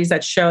own studies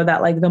that show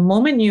that like the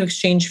moment you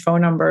exchange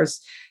phone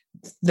numbers,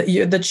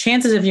 the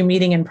chances of you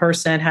meeting in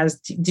person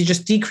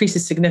just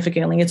decreases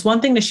significantly. It's one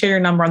thing to share your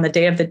number on the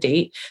day of the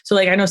date. So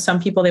like, I know some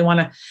people, they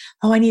want to,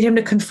 I need him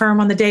to confirm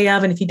on the day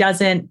of. And if he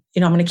doesn't,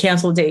 I'm going to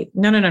cancel the date.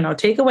 No.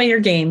 Take away your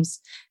games.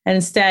 And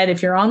instead,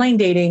 if you're online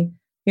dating,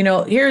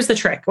 here's the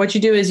trick. What you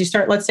do is you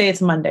start, let's say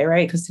it's Monday,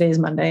 right? Because today is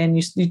Monday and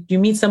you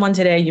meet someone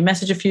today, you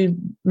message a few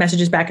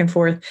messages back and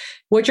forth.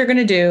 What you're going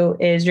to do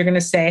is you're going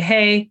to say,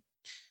 hey,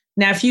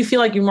 now, if you feel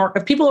like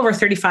if people over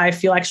 35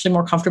 feel actually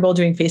more comfortable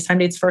doing FaceTime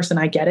dates first, and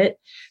I get it.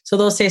 So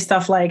they'll say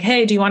stuff like,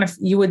 hey, do you want to,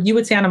 you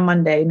would say on a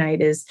Monday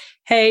night is,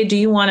 hey, do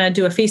you want to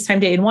do a FaceTime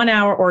date in 1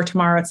 hour or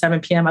tomorrow at 7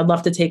 p.m.? I'd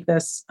love to take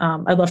this.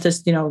 I'd love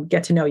to,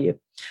 get to know you.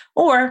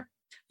 Or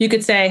you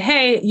could say,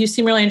 hey, you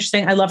seem really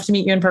interesting. I'd love to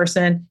meet you in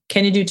person.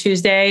 Can you do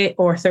Tuesday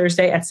or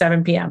Thursday at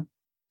 7 p.m.?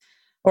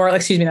 Or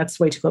excuse me, that's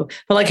way too close.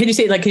 But like, can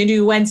you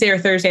do Wednesday or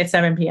Thursday at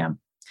 7 p.m.?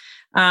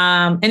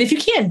 And if you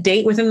can't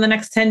date within the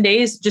next 10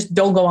 days, just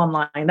don't go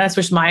online. That's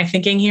just my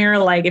thinking here.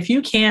 Like if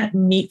you can't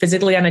meet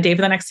physically on a date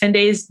for the next 10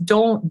 days,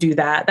 don't do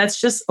that. That's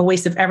just a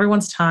waste of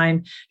everyone's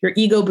time. You're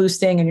ego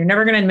boosting and you're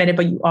never going to admit it,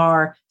 but you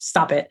are.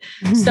 Stop it.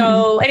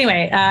 So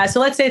anyway, so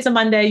let's say it's a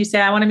Monday. You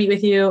say, I want to meet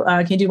with you.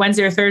 Can you do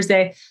Wednesday or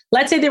Thursday?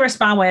 Let's say they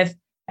respond with,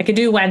 I could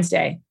do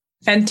Wednesday.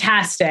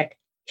 Fantastic.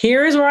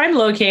 Here's where I'm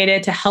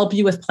located to help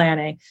you with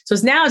planning. So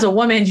now as a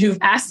woman, you've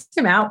asked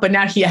him out, but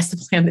now he has to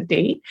plan the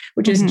date,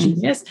 which is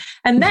genius.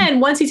 And then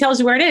once he tells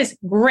you where it is,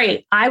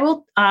 great. I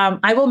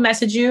will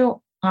message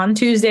you on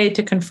Tuesday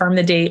to confirm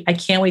the date. I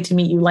can't wait to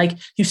meet you. Like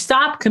you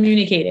stop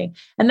communicating.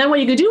 And then what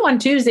you could do on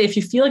Tuesday, if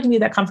you feel like you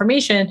need that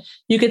confirmation,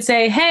 you could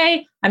say,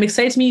 hey, I'm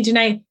excited to meet you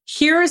tonight.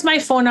 Here is my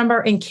phone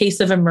number in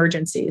case of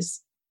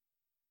emergencies.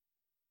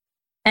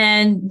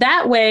 And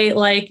that way,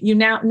 like you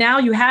now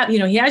you have,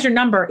 he has your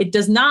number. It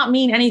does not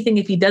mean anything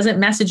if he doesn't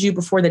message you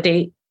before the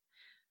date.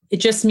 It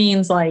just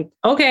means like,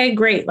 okay,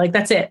 great. Like,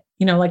 that's it.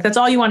 Like that's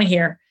all you want to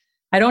hear.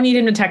 I don't need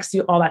him to text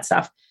you, all that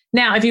stuff.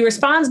 Now, if he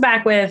responds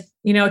back with,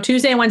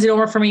 Tuesday and Wednesday don't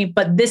work for me,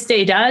 but this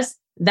day does,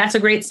 That's a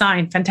great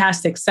sign.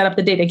 Fantastic. Set up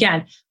the date.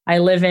 Again, I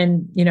live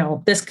in,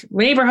 this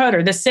neighborhood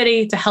or this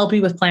city to help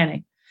you with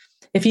planning.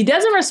 If he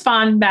doesn't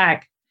respond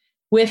back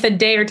with a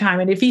day or time,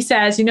 and if he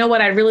says, you know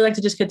what, I'd really like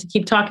to just get to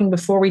keep talking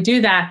before we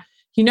do that,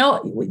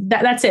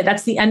 that's it.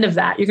 That's the end of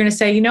that. You're going to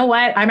say, you know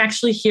what, I'm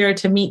actually here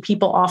to meet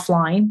people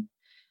offline.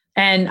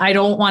 And I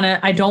don't want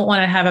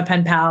to have a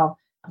pen pal,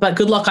 but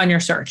good luck on your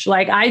search.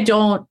 Like, I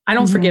don't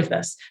forgive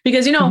this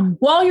because,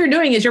 while you're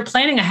doing is you're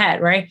planning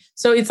ahead, right?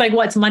 So it's like,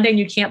 it's Monday and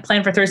you can't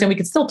plan for Thursday. And we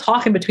can still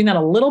talk in between that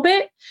a little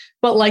bit,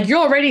 but like, you're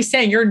already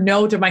saying you're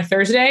no to my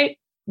Thursday.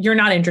 You're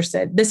not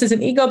interested. This is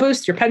an ego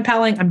boost. You're pen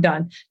paling. I'm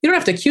done. You don't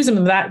have to accuse him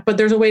of that, but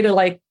there's a way to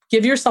like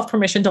give yourself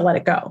permission to let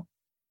it go.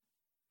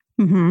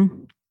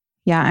 Mm-hmm.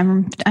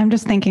 Yeah. I'm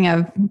just thinking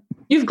of,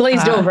 you've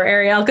glazed over,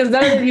 Ariel, because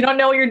you don't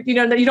know you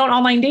don't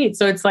online date.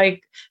 So it's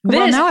like this.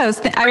 Well, no, I was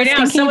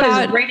thinking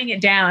about writing it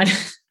down.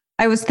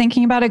 I was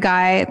thinking about a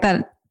guy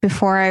that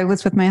before I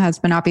was with my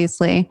husband,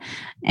 obviously.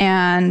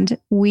 And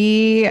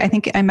I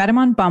think I met him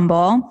on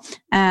Bumble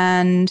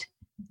and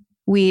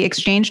we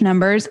exchanged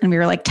numbers and we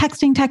were like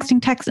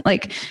texting,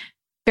 like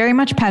very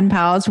much pen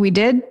pals. We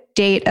did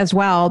date as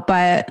well,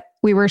 but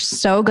we were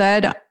so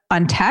good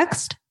on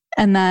text.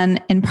 And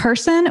then in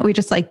person, we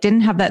just like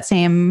didn't have that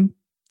same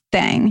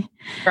thing.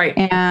 Right.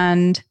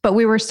 But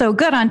we were so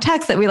good on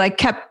text that we like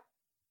kept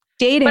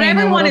dating. But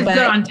everyone is good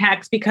on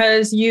text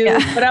because you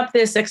put up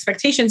this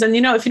expectations. And,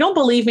 if you don't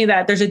believe me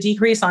that there's a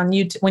decrease on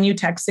you when you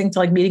texting to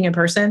like meeting in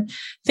person,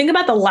 think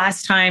about the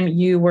last time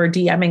you were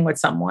DMing with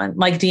someone,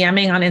 like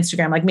DMing on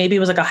Instagram, like maybe it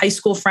was like a high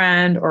school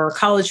friend or a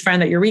college friend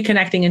that you're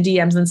reconnecting in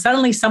DMs. And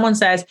suddenly someone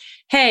says,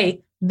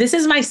 hey, this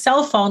is my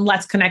cell phone.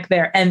 Let's connect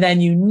there. And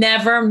then you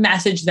never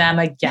message them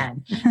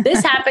again.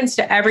 This happens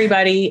to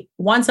everybody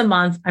once a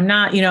month. I'm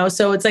not,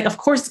 so it's like, of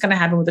course it's going to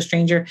happen with a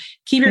stranger.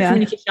 Keep your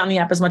communication on the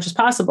app as much as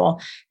possible.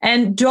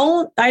 And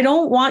I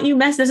don't want you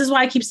This is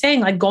why I keep saying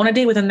like go on a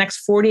date within the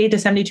next 48 to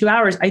 72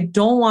 hours. I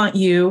don't want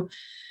you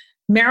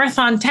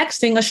marathon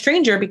texting a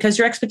stranger because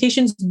your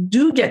expectations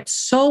do get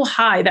so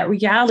high that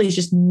reality is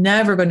just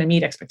never going to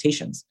meet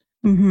expectations.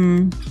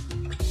 Mm-hmm.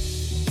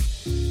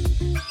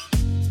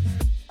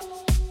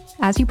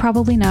 As you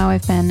probably know,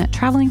 I've been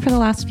traveling for the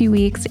last few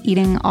weeks,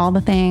 eating all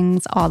the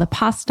things, all the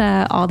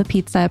pasta, all the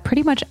pizza,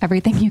 pretty much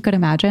everything you could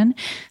imagine.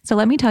 So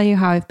let me tell you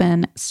how I've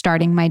been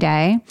starting my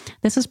day.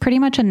 This is pretty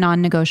much a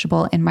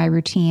non-negotiable in my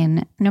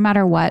routine, no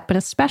matter what, but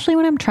especially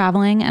when I'm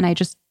traveling and I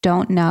just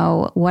don't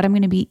know what I'm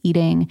going to be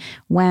eating,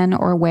 when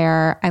or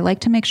where. I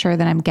like to make sure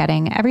that I'm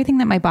getting everything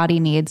that my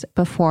body needs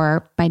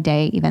before my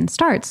day even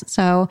starts.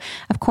 So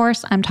of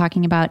course, I'm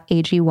talking about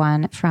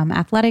AG1 from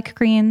Athletic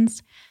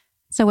Greens.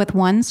 So with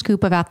 1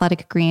 scoop of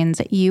Athletic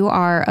Greens, you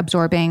are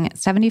absorbing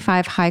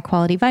 75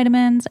 high-quality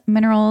vitamins,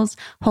 minerals,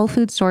 whole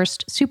food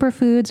sourced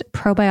superfoods,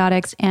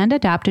 probiotics, and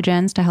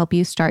adaptogens to help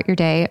you start your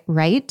day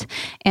right.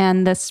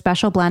 And this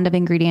special blend of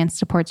ingredients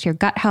supports your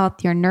gut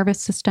health, your nervous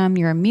system,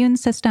 your immune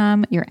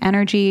system, your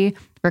energy,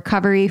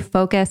 recovery,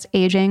 focus,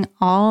 aging,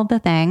 all the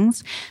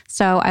things.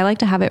 So I like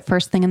to have it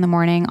first thing in the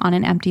morning on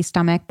an empty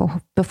stomach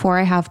before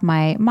I have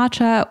my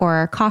matcha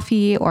or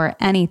coffee or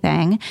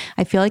anything.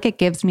 I feel like it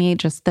gives me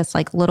just this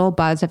like little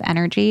buzz of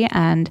energy.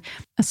 And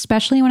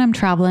especially when I'm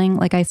traveling,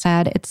 like I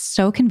said, it's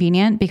so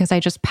convenient because I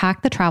just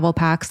pack the travel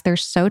packs. They're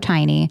so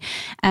tiny.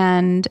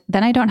 And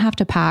then I don't have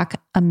to pack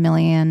a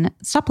million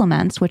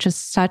supplements, which is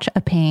such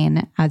a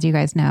pain, as you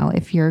guys know,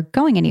 if you're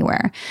going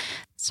anywhere.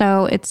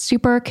 So it's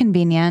super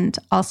convenient.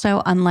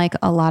 Also, unlike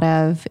a lot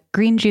of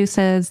green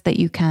juices that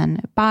you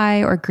can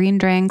buy or green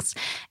drinks,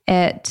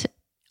 it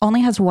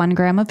only has 1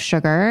 gram of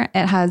sugar.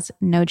 It has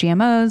no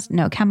GMOs,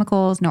 no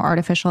chemicals, no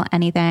artificial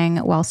anything,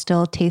 while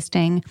still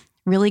tasting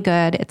really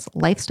good. It's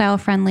lifestyle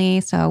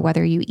friendly. So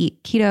whether you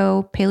eat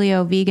keto,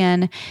 paleo,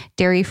 vegan,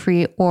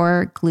 dairy-free,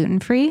 or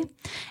gluten-free.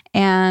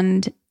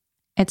 And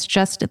it's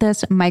just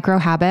this micro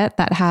habit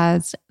that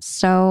has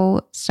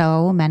so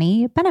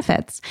many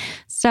benefits.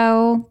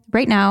 So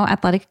right now,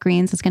 Athletic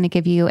Greens is going to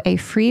give you a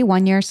free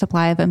 1-year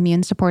supply of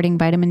immune supporting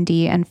vitamin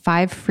D and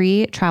 5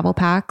 free travel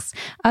packs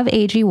of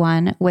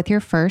AG1 with your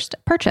first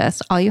purchase.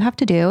 All you have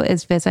to do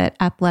is visit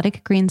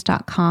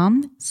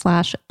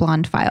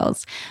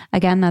athleticgreens.com/blondefiles.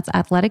 Again, that's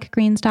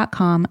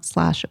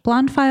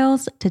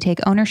athleticgreens.com/blondefiles to take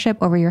ownership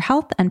over your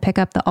health and pick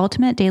up the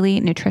ultimate daily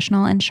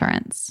nutritional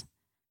insurance.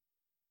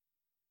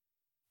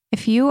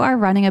 If you are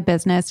running a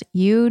business,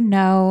 you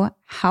know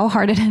how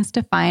hard it is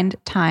to find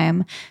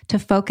time to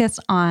focus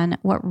on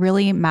what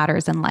really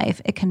matters in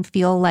life. It can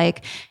feel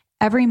like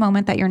every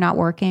moment that you're not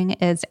working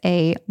is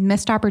a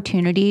missed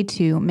opportunity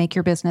to make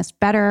your business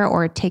better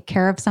or take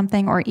care of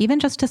something or even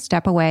just to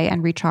step away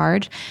and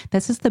recharge.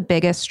 This is the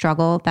biggest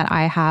struggle that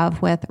I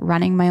have with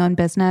running my own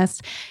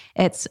business.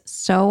 It's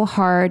so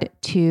hard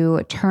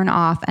to turn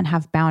off and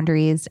have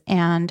boundaries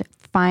and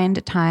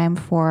find time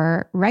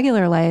for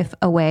regular life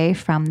away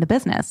from the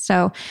business.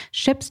 So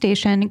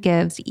ShipStation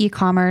gives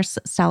e-commerce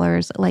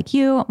sellers like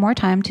you more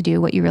time to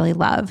do what you really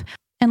love.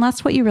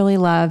 Unless what you really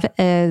love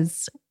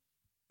is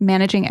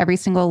managing every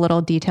single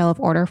little detail of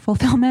order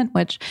fulfillment,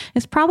 which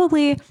is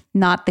probably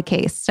not the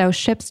case. So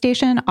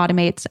ShipStation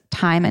automates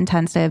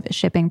time-intensive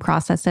shipping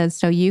processes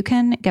so you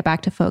can get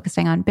back to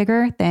focusing on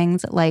bigger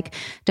things like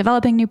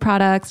developing new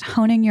products,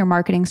 honing your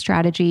marketing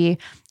strategy,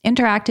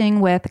 interacting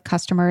with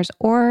customers,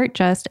 or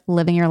just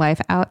living your life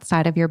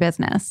outside of your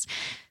business.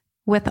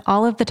 With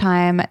all of the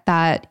time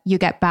that you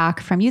get back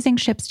from using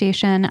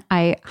ShipStation,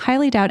 I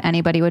highly doubt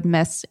anybody would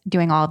miss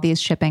doing all of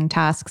these shipping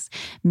tasks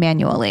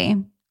manually.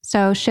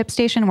 So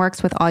ShipStation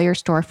works with all your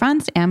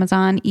storefronts,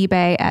 Amazon,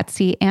 eBay,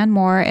 Etsy, and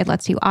more. It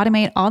lets you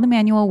automate all the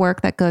manual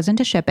work that goes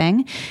into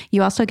shipping.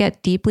 You also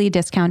get deeply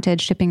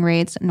discounted shipping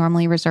rates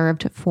normally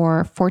reserved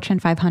for Fortune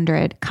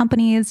 500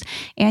 companies,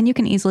 and you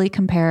can easily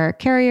compare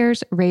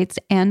carriers, rates,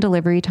 and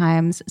delivery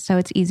times, so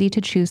it's easy to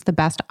choose the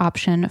best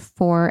option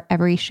for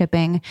every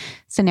shipping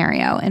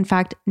scenario. In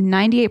fact,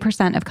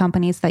 98% of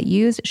companies that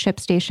use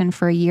ShipStation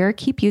for a year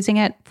keep using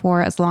it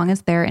for as long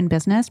as they're in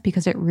business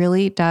because it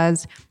really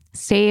does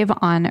save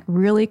on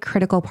really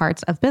critical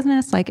parts of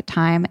business like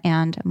time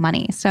and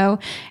money. So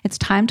it's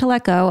time to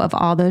let go of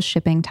all those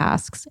shipping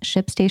tasks.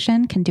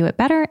 ShipStation can do it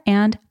better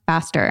and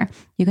faster.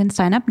 You can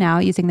sign up now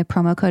using the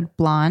promo code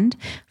BLONDE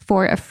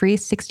for a free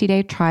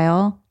 60-day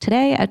trial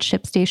today at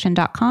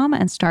ShipStation.com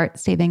and start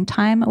saving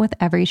time with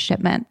every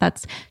shipment.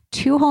 That's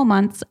 2 whole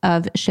months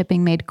of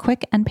shipping made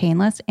quick and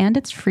painless, and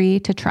it's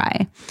free to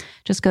try.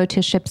 Just go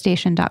to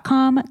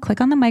ShipStation.com, click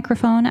on the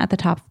microphone at the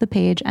top of the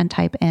page, and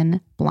type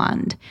in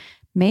BLONDE.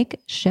 Make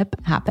ship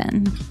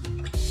happen.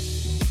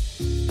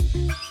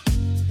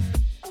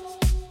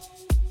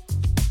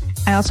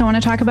 I also want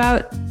to talk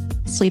about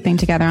sleeping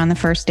together on the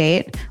first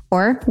date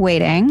or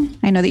waiting.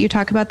 I know that you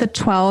talk about the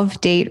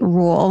 12-date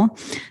rule.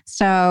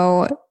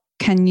 So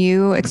can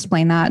you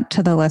explain that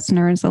to the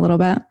listeners a little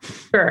bit?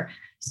 Sure.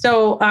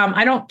 So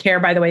I don't care,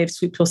 by the way, if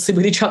people sleep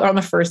with each other on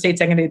the first date,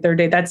 second date, third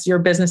date. That's your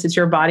business. It's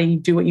your body. You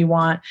do what you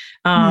want.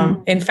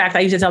 In fact, I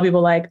used to tell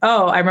people like,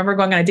 oh, I remember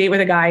going on a date with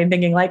a guy and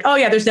thinking like, oh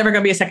yeah, there's never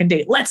going to be a second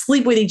date. Let's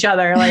sleep with each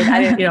other. Like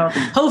I didn't,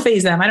 hoe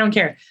phase them. I don't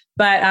care.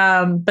 But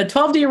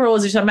 12-day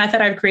rules is a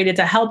method I've created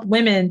to help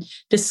women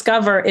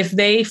discover if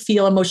they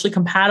feel emotionally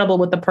compatible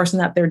with the person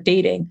that they're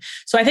dating.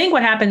 So I think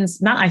what happens,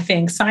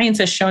 science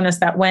has shown us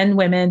that when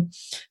women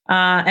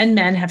and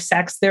men have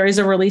sex, there is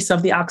a release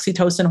of the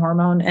oxytocin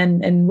hormone.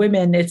 And in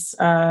women, it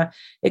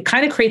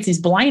kind of creates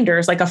these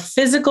blinders, like a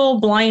physical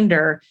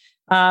blinder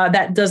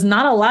that does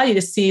not allow you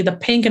to see the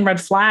pink and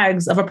red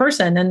flags of a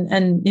person.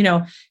 And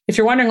if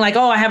you're wondering like,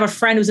 oh, I have a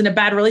friend who's in a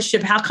bad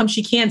relationship, how come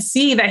she can't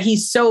see that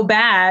he's so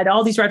bad?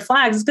 All these red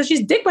flags, it's because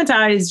she's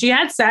stigmatized. She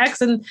had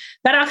sex, and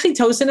that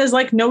oxytocin is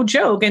like no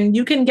joke. And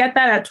you can get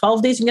that at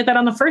 12 days, you can get that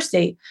on the first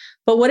date.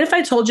 But what if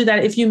I told you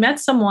that if you met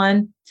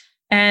someone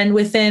and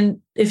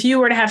if you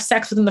were to have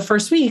sex within the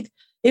first week,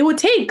 it would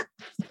take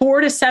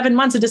 4 to 7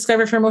 months to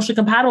discover if you're emotionally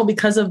compatible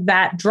because of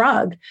that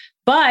drug.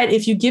 But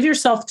if you give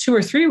yourself 2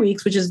 or 3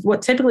 weeks, which is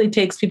what typically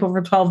takes people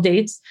for 12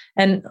 dates,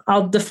 and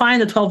I'll define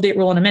the 12-date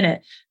rule in a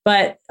minute.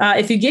 But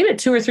if you gave it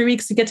 2 or 3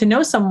 weeks to get to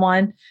know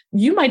someone,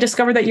 you might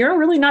discover that you're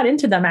really not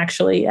into them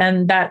actually.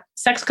 And that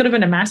sex could have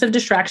been a massive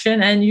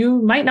distraction and you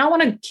might not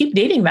want to keep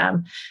dating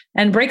them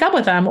and break up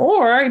with them.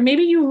 Or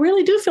maybe you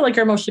really do feel like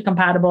you're emotionally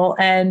compatible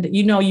and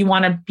you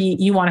want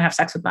to have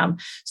sex with them.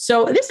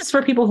 So this is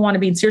for people who want to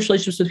be in serious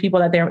relationships with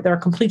people that they're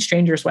complete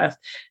strangers with.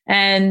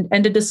 And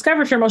to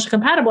discover if you're emotionally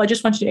compatible, I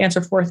just want you to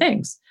answer 4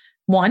 things.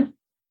 1,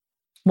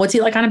 what's he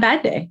like on a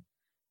bad day?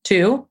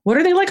 2, what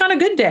are they like on a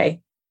good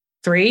day?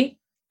 3,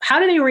 how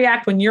do they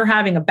react when you're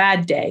having a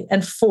bad day?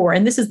 And 4,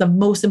 and this is the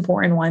most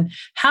important one,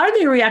 how do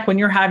they react when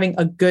you're having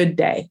a good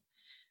day?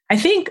 I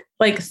think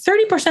like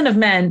 30% of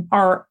men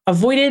are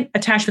avoidant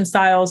attachment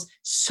styles.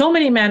 So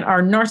many men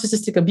are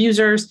narcissistic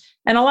abusers.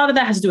 And a lot of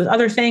that has to do with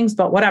other things,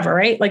 but whatever,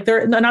 right? Like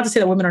they're not to say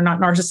that women are not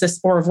narcissists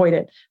or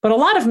avoidant, but a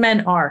lot of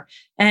men are.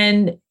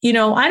 And,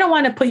 I don't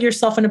want to put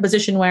yourself in a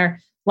position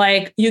where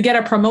like you get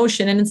a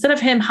promotion and instead of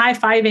him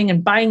high-fiving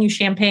and buying you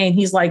champagne,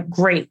 he's like,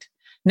 great.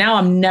 Now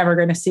I'm never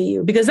going to see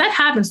you, because that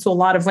happens to a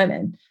lot of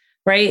women,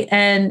 right?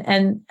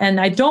 And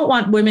I don't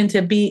want women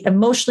to be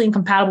emotionally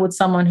incompatible with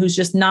someone who's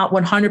just not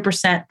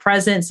 100%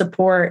 present,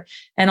 support,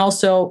 and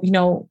also,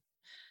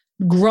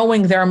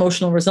 growing their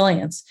emotional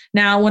resilience.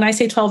 Now, when I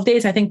say 12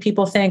 dates, I think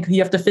people think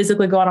you have to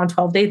physically go out on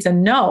 12 dates.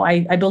 And no,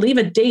 I believe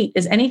a date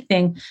is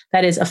anything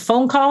that is a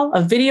phone call,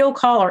 a video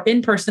call, or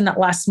in person that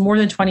lasts more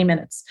than 20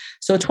 minutes.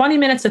 So 20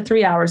 minutes to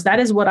 3 hours,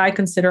 that is what I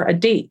consider a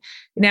date.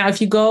 Now,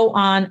 if you go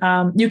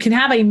on, you can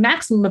have a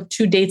maximum of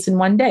 2 dates in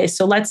one day.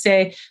 So let's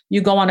say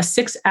you go on an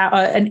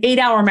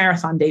 8-hour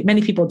marathon date.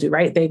 Many people do,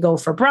 right? They go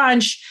for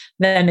brunch,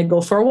 then they go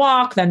for a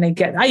walk, then they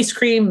get ice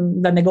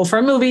cream, then they go for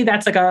a movie.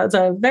 That's it's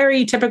a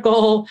very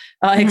typical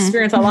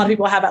experience a lot of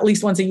people have at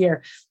least once a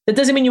year. That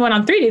doesn't mean you went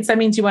on 3 dates. That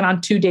means you went on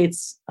 2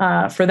 dates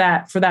for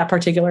that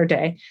particular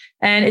day.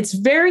 And it's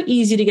very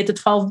easy to get to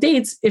 12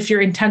 dates if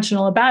you're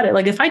intentional about it.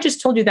 Like if I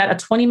just told you that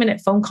a 20-minute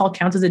phone call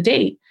counts as a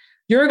date,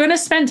 you're going to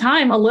spend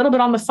time a little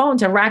bit on the phone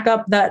to rack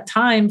up that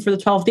time for the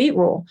 12-date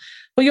rule.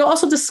 But you'll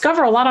also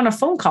discover a lot on a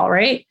phone call,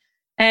 right?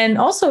 And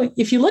also,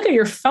 if you look at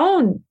your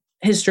phone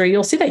history,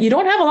 you'll see that you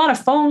don't have a lot of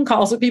phone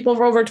calls with people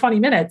for over 20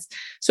 minutes.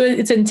 So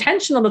it's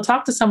intentional to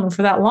talk to someone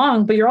for that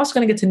long, but you're also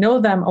going to get to know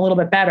them a little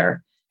bit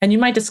better. And you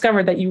might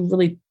discover that you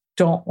really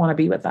don't want to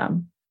be with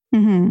them.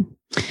 Mm-hmm.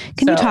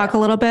 Can you talk a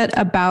little bit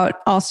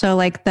about also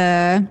like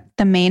the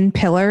main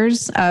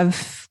pillars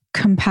of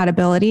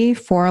compatibility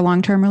for a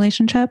long-term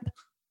relationship?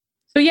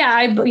 So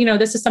yeah,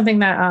 this is something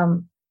that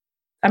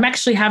I'm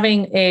actually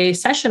having a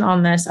session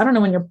on this. I don't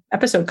know when your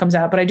episode comes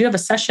out, but I do have a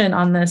session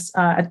on this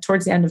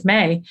towards the end of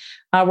May,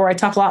 where I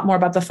talk a lot more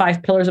about the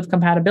 5 pillars of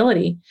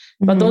compatibility.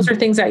 But those are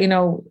things that,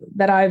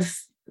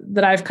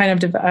 that I've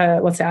kind of,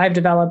 let's say I've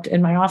developed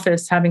in my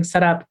office, having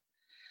set up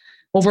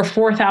over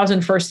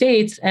 4,000 first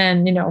dates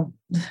and,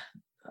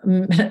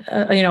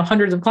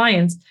 hundreds of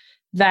clients,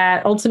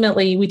 that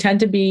ultimately we tend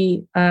to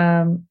be,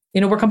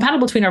 we're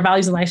compatible between our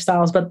values and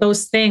lifestyles, but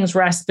those things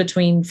rest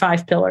between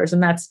 5 pillars.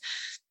 And that's,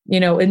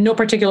 in no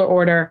particular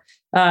order: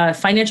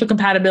 financial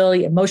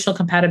compatibility, emotional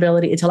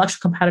compatibility,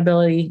 intellectual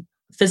compatibility,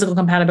 physical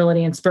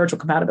compatibility, and spiritual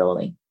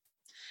compatibility.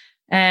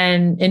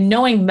 And in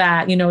knowing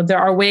that, there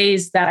are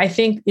ways that I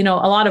think, a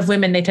lot of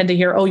women, they tend to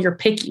hear, oh, you're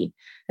picky.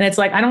 And it's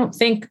like, I don't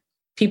think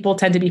people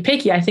tend to be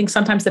picky. I think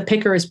sometimes the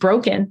picker is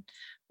broken.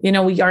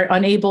 We are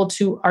unable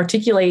to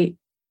articulate,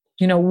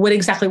 what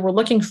exactly we're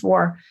looking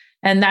for.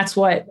 And that's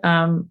what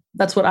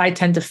I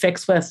tend to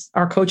fix with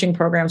our coaching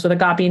programs, with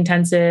Agape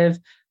Intensive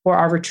or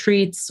our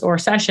retreats or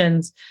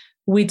sessions.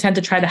 We tend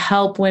to try to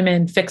help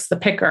women fix the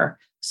picker.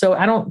 So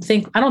I don't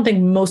think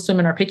most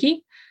women are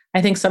picky.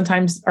 I think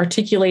sometimes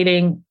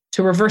articulating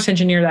to reverse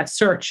engineer that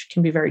search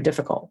can be very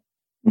difficult.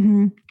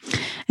 Mm-hmm.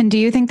 And do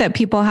you think that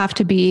people have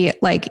to be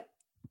like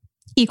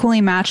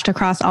equally matched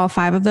across all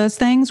 5 of those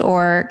things?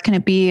 Or can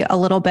it be a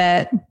little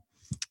bit,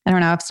 I don't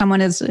know, if someone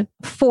is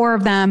 4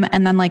 of them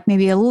and then like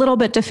maybe a little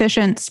bit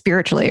deficient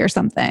spiritually or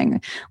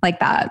something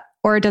like that?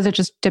 Or does it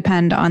just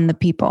depend on the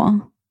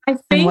people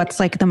and what's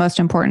like the most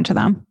important to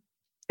them?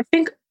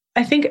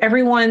 I think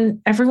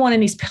everyone in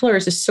these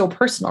pillars is so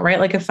personal, right?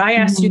 Like if I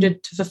asked you to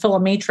fulfill a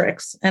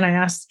matrix and I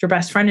asked your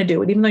best friend to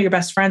do it, even though you're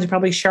best friends, you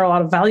probably share a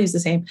lot of values the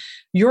same,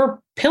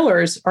 your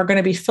pillars are going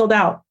to be filled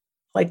out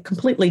like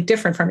completely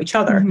different from each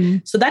other. Mm-hmm.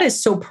 So that is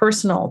so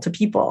personal to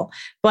people.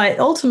 But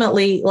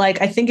ultimately, like,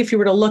 I think if you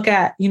were to look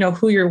at,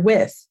 who you're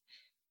with,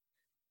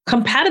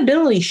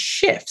 compatibility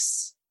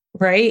shifts,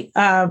 right?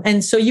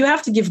 And so you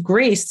have to give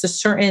grace to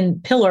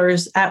certain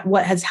pillars at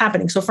what has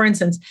happening. So for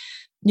instance,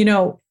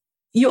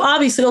 you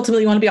obviously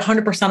ultimately want to be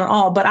 100% on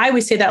all, but I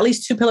always say that at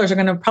least 2 pillars are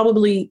going to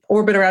probably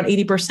orbit around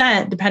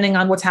 80%, depending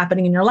on what's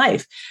happening in your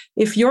life.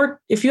 If you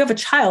have a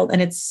child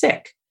and it's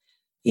sick,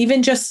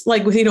 even just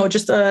like,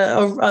 just like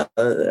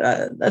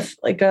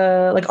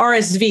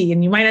RSV,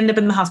 and you might end up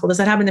in the hospital. This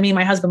had happened to me and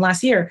my husband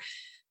last year.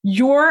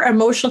 Your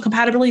emotional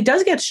compatibility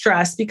does get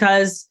stressed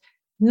because,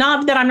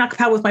 not that I'm not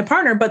compatible with my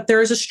partner, but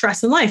there is a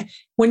stress in life.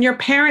 When your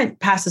parent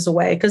passes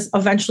away, because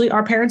eventually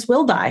our parents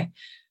will die,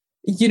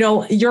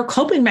 your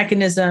coping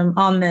mechanism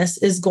on this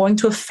is going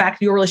to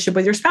affect your relationship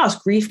with your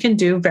spouse. Grief can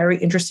do very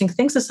interesting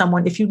things to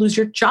someone. If you lose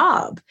your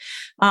job,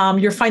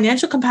 your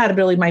financial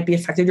compatibility might be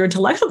affected. Your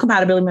intellectual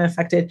compatibility might be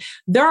affected.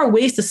 There are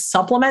ways to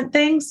supplement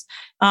things.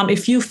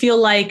 If you feel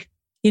like,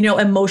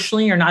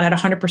 emotionally you're not at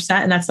 100%,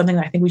 and that's something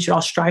that I think we should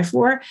all strive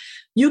for,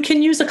 you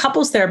can use a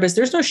couples therapist.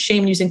 There's no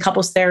shame in using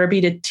couples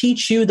therapy to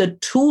teach you the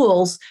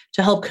tools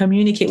to help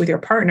communicate with your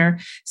partner.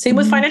 Same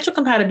with financial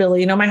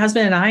compatibility. My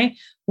husband and I,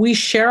 we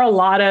share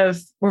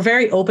we're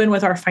very open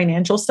with our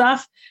financial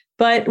stuff,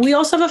 but we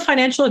also have a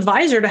financial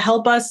advisor to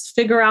help us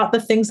figure out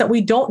the things that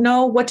we don't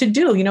know what to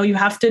do. You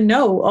have to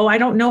know, I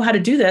don't know how to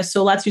do this,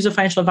 so let's use a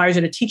financial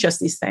advisor to teach us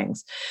these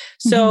things.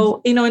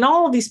 So, in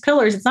all of these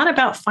pillars, it's not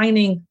about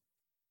finding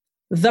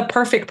the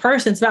perfect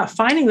person. It's about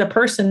finding the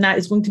person that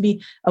is going to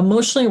be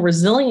emotionally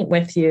resilient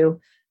with you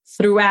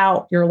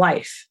throughout your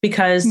life,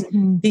 because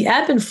the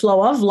ebb and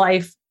flow of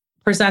life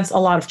presents a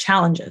lot of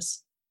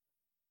challenges,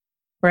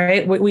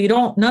 right?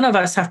 None of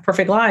us have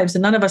perfect lives,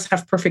 and none of us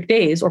have perfect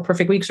days or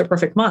perfect weeks or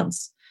perfect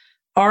months.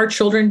 Our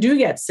children do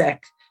get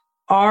sick.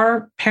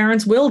 Our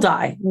parents will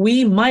die.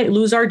 We might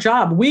lose our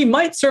job. We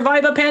might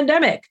survive a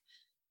pandemic.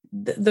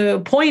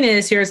 The point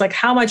is like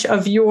how much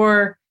of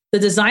the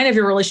design of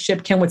your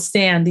relationship can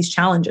withstand these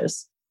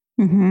challenges.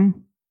 Mm-hmm.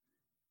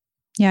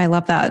 Yeah, I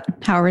love that.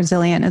 How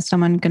resilient is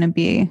someone going to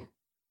be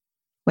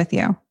with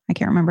you? I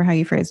can't remember how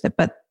you phrased it,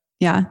 but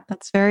yeah,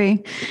 that's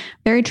very,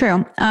 very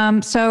true.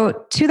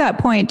 So to that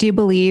point, do you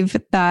believe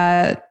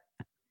that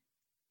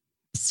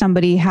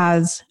somebody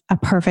has a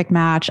perfect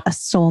match, a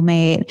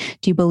soulmate?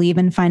 Do you believe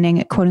in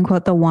finding, quote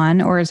unquote, the one,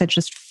 or is it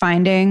just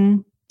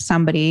finding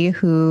somebody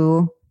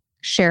who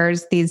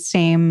shares these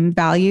same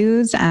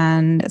values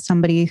and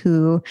somebody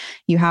who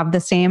you have the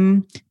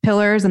same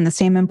pillars and the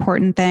same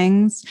important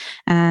things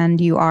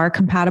and you are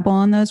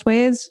compatible in those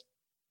ways?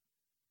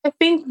 I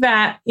think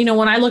that,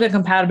 when I look at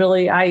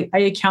compatibility, I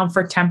account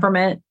for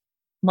temperament,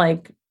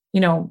 like,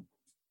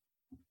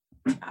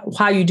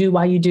 why you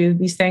do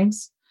these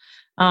things.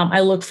 I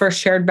look for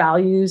shared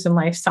values and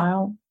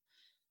lifestyle.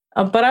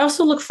 But I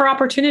also look for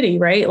opportunity,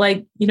 right?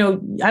 Like,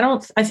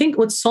 I think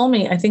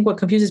what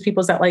confuses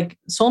people is that like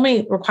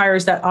soulmate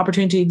requires that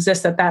opportunity to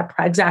exist at that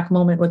exact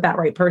moment with that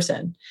right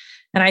person.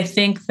 And I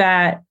think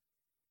that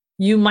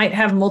you might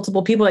have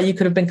multiple people that you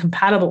could have been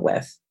compatible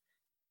with,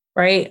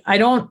 right? I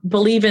don't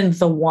believe in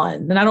the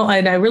one, and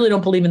I really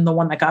don't believe in the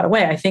one that got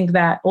away. I think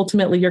that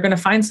ultimately you're going to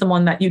find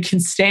someone that you can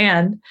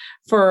stand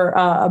for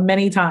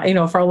many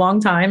times, for a long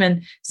time,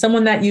 and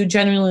someone that you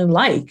genuinely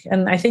like.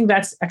 And I think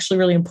that's actually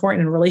really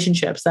important in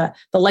relationships, that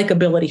the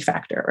likability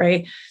factor,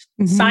 right?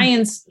 Mm-hmm.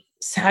 Science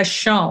has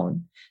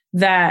shown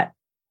that,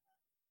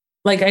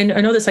 like, I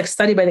know this like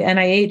study by the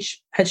NIH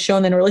had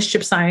shown in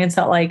relationship science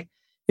that like,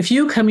 if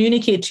you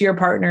communicate to your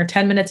partner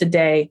 10 minutes a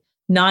day,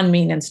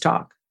 non-maintenance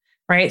talk,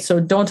 right?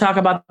 So don't talk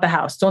about the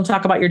house. Don't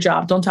talk about your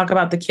job. Don't talk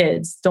about the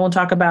kids. Don't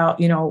talk about,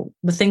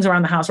 the things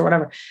around the house or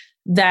whatever,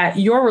 that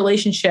your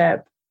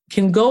relationship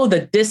can go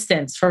the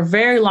distance for a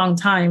very long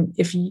time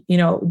if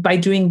by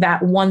doing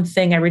that one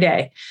thing every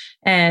day.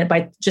 And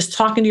by just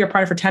talking to your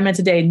partner for 10 minutes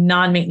a day,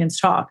 non-maintenance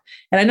talk.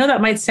 And I know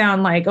that might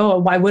sound like, oh,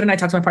 why wouldn't I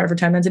talk to my partner for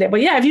 10 minutes a day? But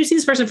yeah, if you see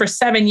this person for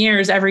 7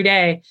 years every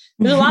day,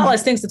 there's a lot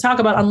less things to talk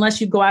about unless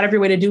you go out of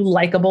your way to do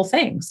likable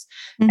things.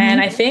 Mm-hmm. And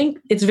I think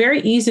it's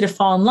very easy to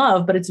fall in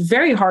love, but it's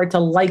very hard to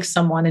like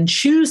someone and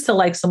choose to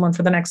like someone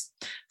for the next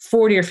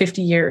 40 or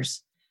 50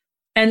 years.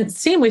 And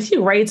same with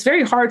you, right? It's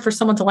very hard for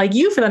someone to like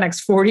you for the next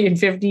 40 and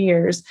 50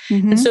 years.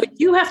 Mm-hmm. And so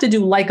you have to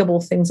do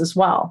likable things as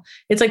well.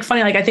 It's like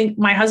funny, like I think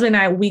my husband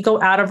and I, we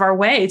go out of our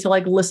way to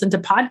like listen to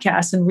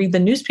podcasts and read the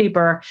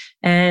newspaper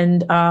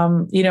and,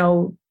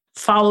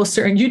 follow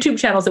certain YouTube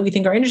channels that we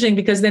think are interesting,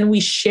 because then we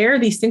share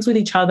these things with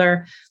each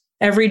other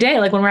every day.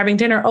 Like when we're having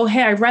dinner, oh,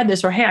 hey, I read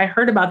this, or hey, I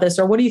heard about this,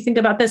 or what do you think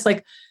about this?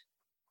 Like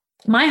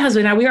my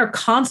husband and I, we are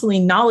constantly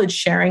knowledge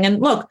sharing. And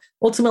look,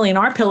 ultimately in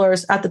our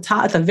pillars at the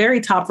top, at the very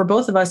top for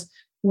both of us,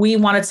 we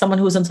wanted someone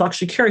who was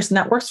intellectually curious, and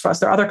that works for us.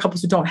 There are other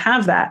couples who don't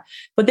have that,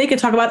 but they could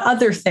talk about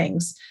other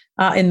things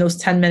in those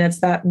 10 minutes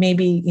that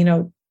maybe,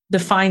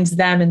 defines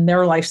them and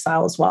their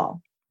lifestyle as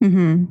well.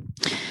 Mm-hmm.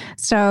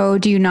 So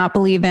do you not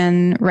believe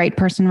in right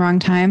person, wrong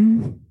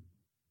time?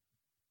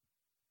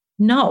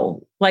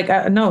 No,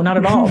 no, not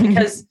at all.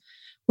 Because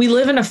we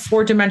live in a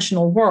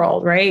 4-dimensional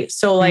world, right?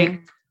 So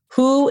like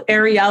so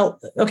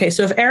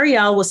if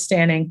Ariel was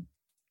standing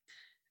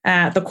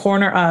at the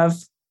corner of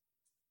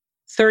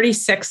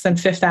 36th and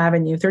 5th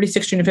Avenue,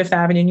 36th Street and 5th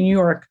Avenue, New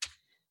York,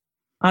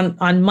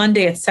 on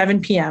Monday at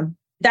 7 p.m.,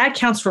 that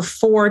counts for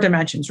 4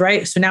 dimensions,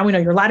 right? So now we know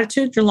your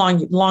latitude, your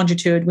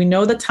longitude, we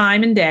know the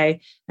time and day,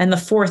 and the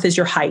 4th is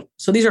your height.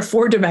 So these are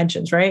 4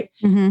 dimensions, right?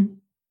 Mm-hmm.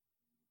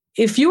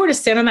 If you were to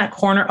stand on that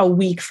corner a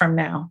week from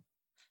now,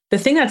 the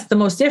thing that's the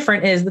most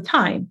different is the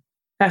time,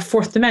 that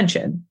 4th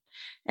dimension.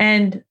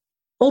 And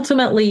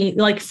ultimately,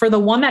 like for the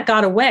one that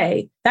got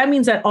away, that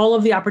means that all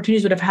of the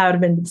opportunities would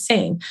have been the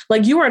same.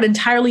 Like you are an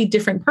entirely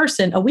different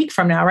person a week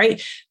from now, right?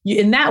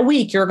 In that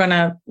week, you're going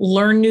to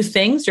learn new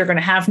things. You're going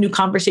to have new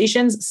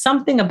conversations.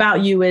 Something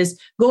about you is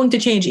going to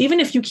change.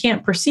 Even if you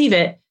can't perceive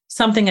it,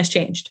 something has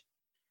changed,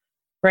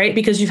 right?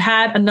 Because you've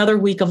had another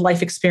week of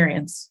life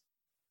experience.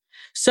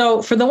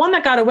 So for the one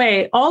that got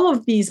away, all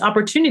of these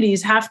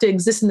opportunities have to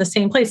exist in the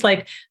same place.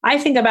 Like I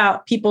think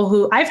about people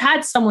who I've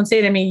had someone say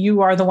to me,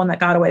 you are the one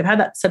that got away. I've had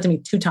that said to me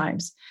 2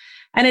 times.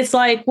 And it's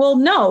like, well,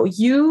 no,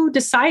 you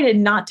decided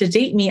not to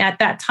date me at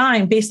that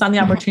time based on the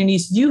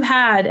opportunities you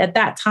had at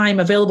that time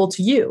available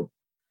to you.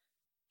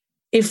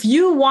 If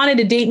you wanted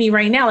to date me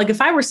right now, like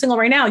if I were single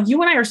right now, you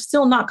and I are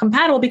still not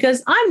compatible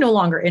because I'm no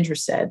longer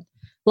interested.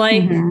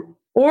 Like,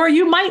 or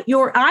you might be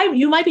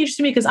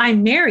interested in me because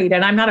I'm married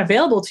and I'm not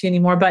available to you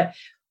anymore. But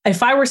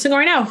if I were single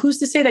right now, who's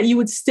to say that you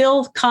would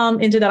still come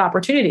into that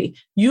opportunity?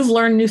 You've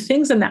learned new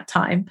things in that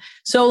time.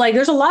 So like,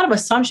 there's a lot of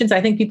assumptions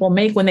I think people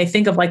make when they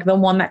think of like the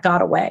one that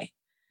got away.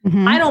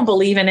 Mm-hmm. I don't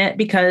believe in it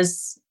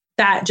because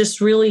that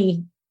just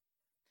really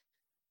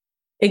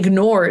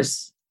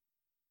ignores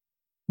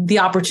the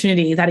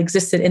opportunity that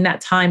existed in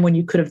that time when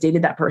you could have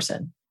dated that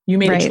person. You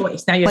made a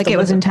choice. Now you have like it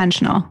was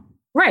intentional.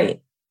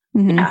 Right.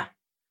 Mm-hmm. Yeah.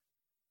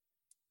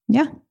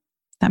 Yeah,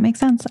 that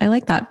makes sense. I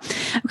like that.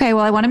 Okay.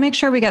 Well, I want to make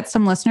sure we get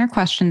some listener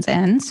questions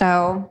in.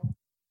 So,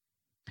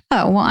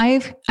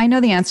 I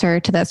know the answer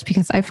to this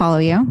because I follow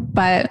you,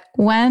 but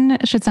when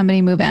should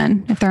somebody move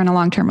in if they're in a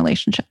long-term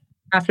relationship?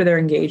 After they're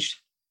engaged.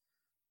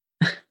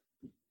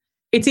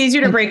 It's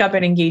easier to break up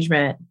an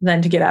engagement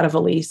than to get out of a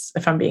lease,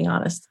 if I'm being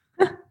honest.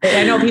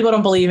 I know people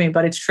don't believe me,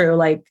 but it's true.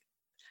 Like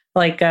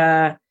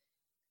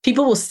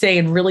people will stay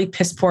in really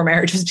piss poor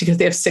marriages because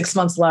they have 6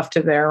 months left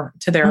to their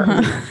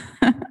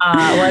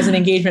whereas an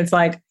engagement's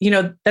like,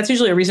 that's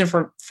usually a reason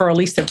for a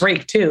lease to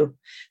break too.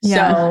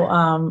 Yeah.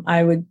 So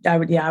I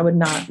would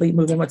not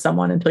move in with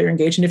someone until you're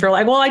engaged. And if you're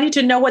like, well, I need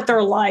to know what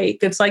they're like,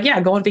 it's like, yeah,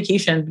 go on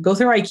vacation, go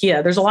through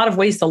IKEA. There's a lot of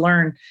ways to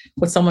learn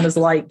what someone is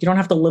like. You don't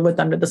have to live with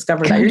them to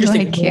discover that. You're just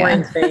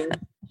ignoring things.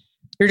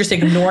 You're just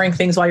ignoring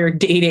things while you're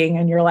dating,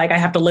 and you're like, I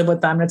have to live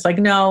with them. And it's like,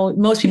 no,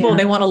 most people,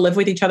 they want to live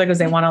with each other because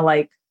they want to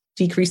like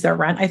decrease their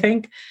rent, I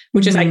think,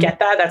 which is, I get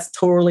that. That's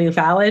totally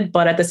valid.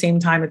 But at the same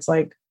time, it's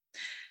like,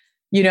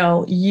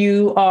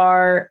 you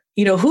are,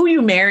 who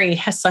you marry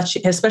has such,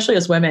 especially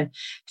as women,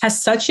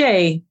 has such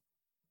a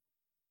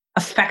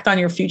effect on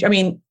your future. I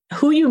mean,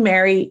 who you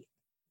marry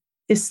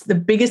is the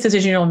biggest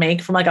decision you'll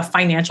make from like a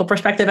financial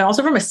perspective and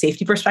also from a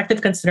safety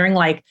perspective, considering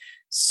like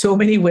so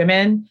many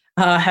women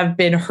have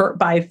been hurt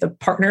by the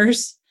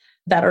partners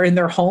that are in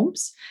their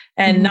homes.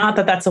 And not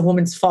that that's a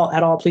woman's fault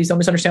at all. Please don't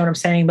misunderstand what I'm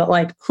saying, but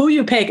like who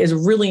you pick is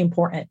really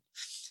important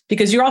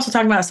because you're also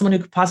talking about someone who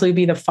could possibly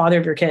be the father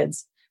of your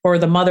kids or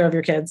the mother of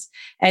your kids.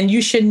 And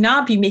you should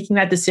not be making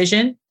that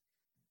decision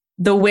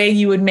the way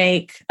you would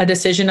make a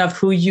decision of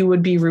who you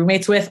would be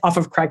roommates with off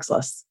of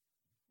Craigslist.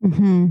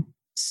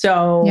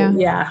 So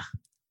yeah.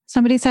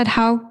 Somebody said,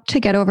 how to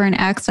get over an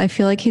ex. I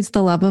feel like he's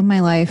the love of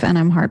my life and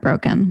I'm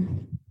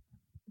heartbroken.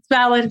 It's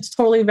valid. It's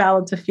totally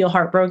valid to feel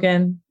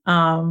heartbroken.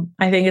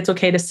 I think it's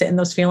okay to sit in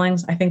those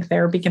feelings. I think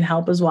therapy can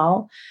help as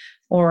well.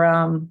 Or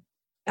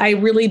I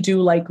really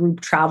do like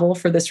group travel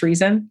for this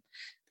reason.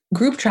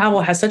 Group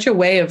travel has such a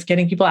way of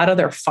getting people out of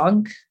their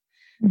funk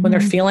when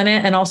they're feeling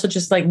it. And also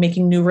just like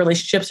making new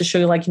relationships to show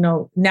you like,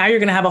 now you're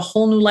going to have a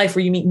whole new life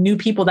where you meet new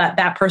people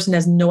that person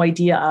has no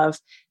idea of.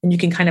 And you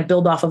can kind of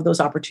build off of those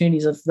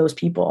opportunities of those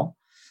people.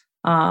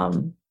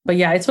 But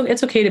yeah,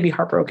 it's okay to be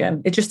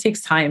heartbroken. It just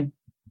takes time.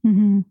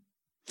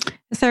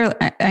 Is there,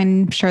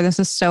 I'm sure this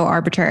is so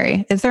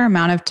arbitrary. Is there an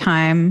amount of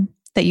time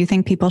that you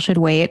think people should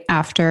wait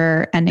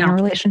after ending a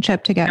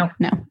relationship to get?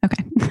 No.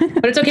 Okay.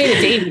 But it's okay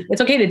to date. It's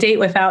okay to date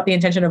without the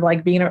intention of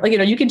like being like,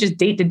 you can just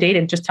date to date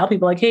and just tell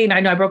people like, hey, I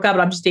know I broke up,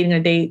 but I'm just dating a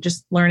date,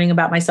 just learning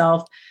about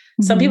myself.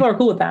 Some people are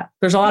cool with that.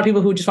 There's a lot of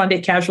people who just want to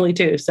date casually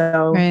too.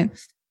 So,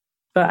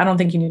 but I don't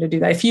think you need to do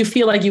that. If you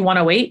feel like you want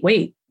to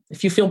wait.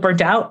 If you feel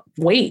burnt out,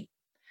 wait.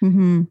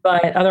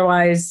 But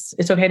otherwise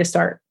it's okay to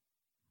start.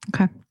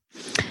 Okay.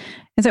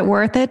 Is it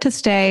worth it to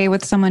stay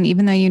with someone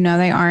even though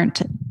they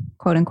aren't,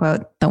 quote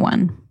unquote, the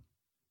one?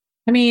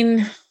 I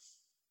mean,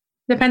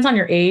 depends on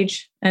your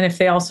age. And if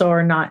they also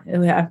are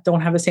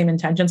don't have the same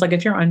intentions. Like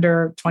if you're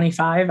under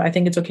 25, I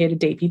think it's okay to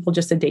date people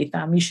just to date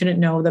them. You shouldn't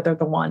know that they're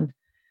the one.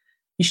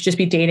 You should just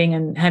be dating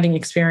and having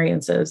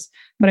experiences.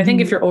 But I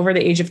think if you're over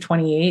the age of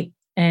 28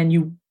 and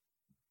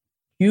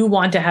you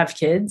want to have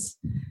kids,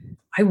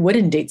 I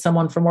wouldn't date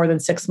someone for more than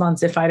 6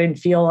 months if I didn't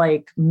feel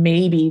like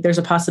maybe there's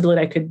a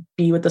possibility I could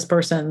be with this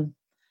person.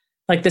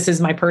 Like this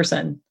is my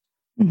person.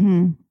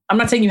 I'm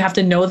not saying you have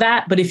to know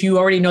that, but if you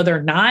already know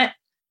they're not,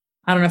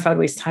 I don't know if I'd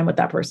waste time with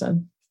that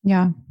person.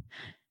 Yeah.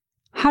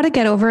 How to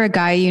get over a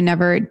guy you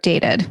never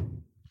dated?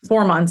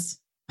 4 months.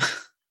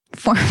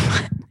 4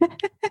 months.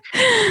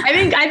 I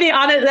think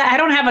honestly, I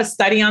don't have a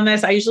study on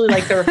this. I usually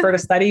like to refer to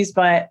studies,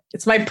 but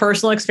it's my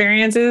personal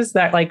experiences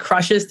that like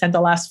crushes tend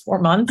to last 4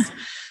 months.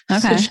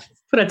 Okay. So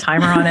put a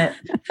timer on it.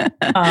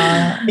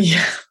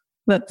 Yeah.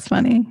 That's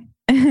funny.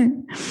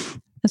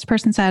 This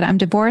person said, I'm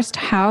divorced.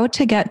 How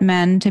to get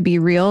men to be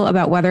real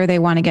about whether they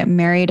want to get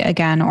married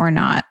again or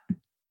not?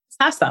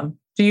 Just ask them.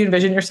 Do you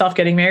envision yourself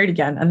getting married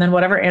again? And then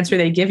whatever answer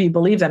they give you,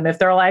 believe them. If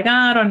they're like,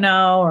 I don't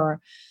know, or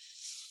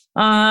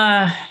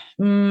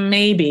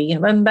maybe,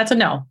 then that's a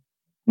no.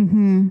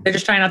 They're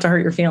just trying not to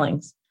hurt your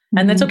feelings.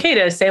 And that's okay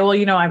to say, well,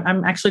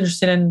 I'm actually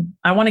interested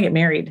I want to get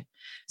married.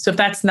 So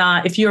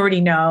if you already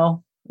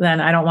know,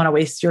 then I don't want to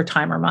waste your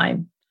time or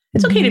mine.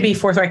 It's okay to be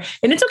forthright.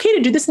 And it's okay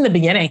to do this in the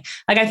beginning.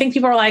 Like, I think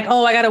people are like,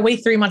 oh, I got to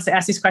wait 3 months to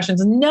ask these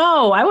questions.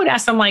 No, I would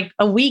ask them like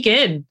a week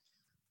in.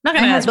 My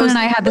husband and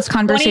I had this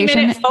conversation.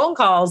 20-minute phone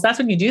calls. That's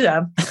when you do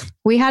them.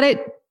 We had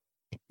it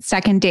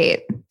second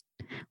date.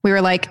 We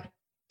were like,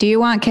 do you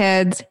want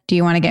kids? Do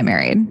you want to get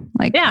married?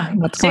 Like, yeah,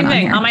 what's same going on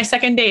thing. here? On my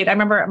second date, I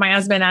remember my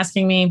husband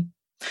asking me,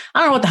 I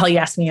don't know what the hell he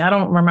asked me. I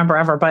don't remember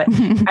ever, but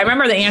I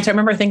remember the answer. I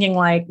remember thinking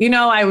like,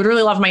 I would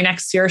really love my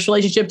next serious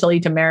relationship to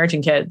lead to marriage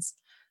and kids.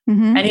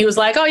 And he was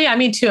like, oh yeah,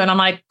 me too. And I'm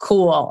like,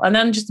 cool. And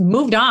then just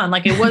moved on.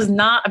 Like it was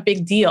not a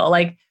big deal.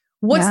 Like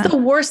what's the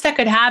worst that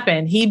could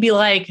happen? He'd be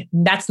like,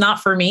 that's not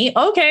for me.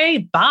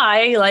 Okay,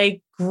 bye.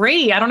 Like,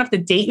 great. I don't have to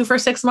date you for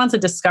 6 months to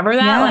discover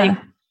that. Yeah. Like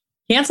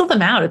cancel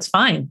them out. It's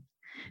fine.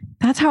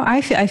 That's how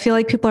I feel. I feel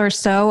like people are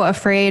so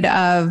afraid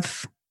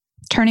of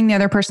turning the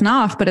other person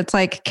off, but it's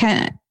like,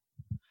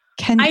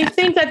 I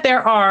think that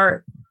there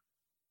are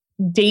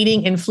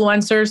dating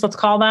influencers, let's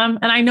call them.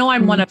 And I know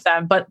I'm one of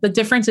them, but the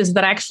difference is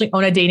that I actually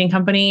own a dating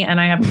company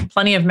and I have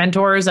plenty of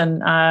mentors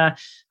and I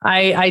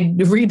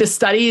read the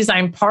studies.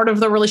 I'm part of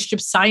the relationship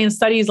science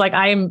studies. Like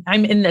I'm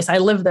in this, I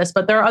live this,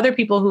 but there are other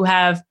people who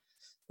have,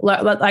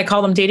 I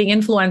call them dating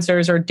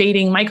influencers or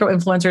dating micro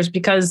influencers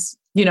because,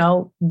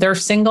 they're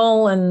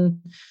single and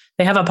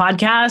they have a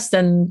podcast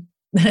and,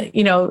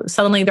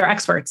 suddenly they're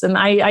experts. And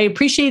I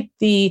appreciate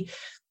the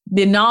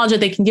knowledge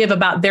that they can give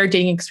about their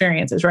dating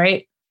experiences.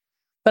 Right.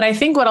 But I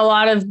think what a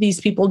lot of these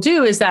people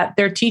do is that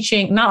they're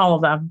teaching, not all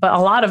of them, but a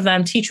lot of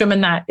them teach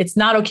women that it's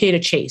not okay to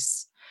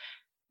chase.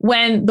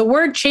 When the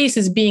word chase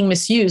is being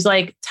misused,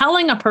 like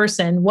telling a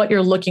person what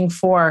you're looking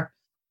for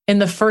in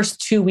the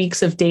first 2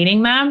 weeks of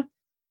dating them,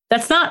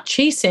 that's not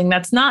chasing.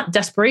 That's not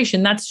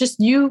desperation. That's just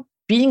you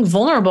being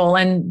vulnerable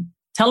and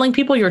telling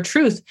people your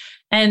truth.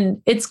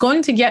 And it's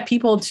going to get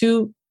people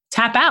to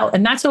tap out,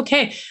 and that's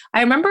okay.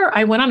 I remember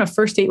I went on a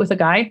first date with a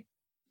guy,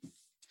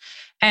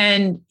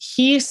 and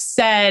he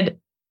said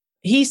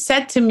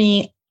to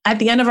me at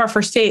the end of our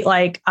first date,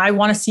 like, I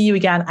want to see you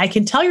again. I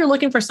can tell you're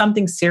looking for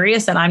something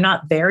serious and I'm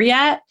not there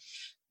yet,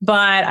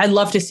 but I'd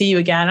love to see you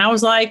again. And I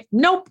was like,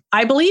 nope,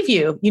 I believe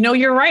you.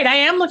 You're right. I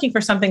am looking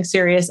for something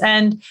serious.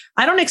 And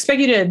I don't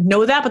expect you to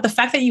know that. But the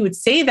fact that you would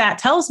say that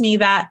tells me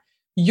that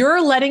you're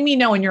letting me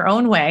know in your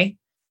own way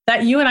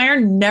that you and I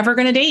are never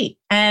going to date.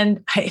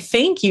 And I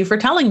thank you for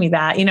telling me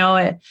that,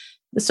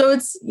 so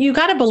you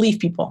got to believe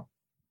people.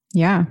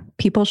 Yeah.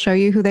 People show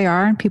you who they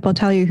are and people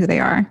tell you who they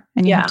are,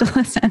 and you have to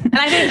listen. And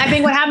I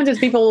think what happens is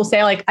people will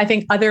say, like, I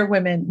think other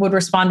women would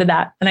respond to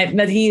that. And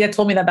he had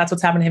told me that that's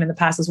what's happened to him in the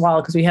past as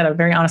well, because we had a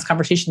very honest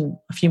conversation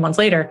a few months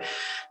later.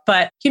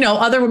 But,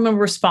 other women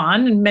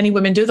respond, and many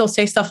women do. They'll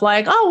say stuff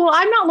like, oh, well,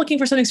 I'm not looking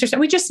for something serious.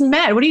 We just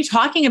met. What are you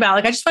talking about?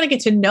 Like, I just want to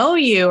get to know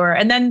you.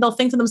 And then they'll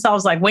think to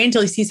themselves, like, wait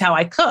until he sees how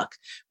I cook.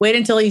 Wait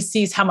until he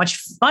sees how much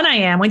fun I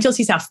am. Wait until he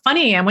sees how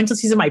funny I am. Wait until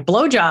he sees my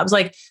blowjobs.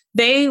 Like,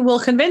 they'll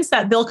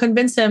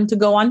convince him to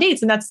go on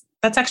dates. And that's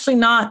actually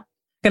not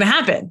going to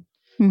happen.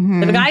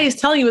 Mm-hmm. If a guy is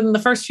telling you within the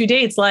first few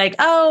dates, like,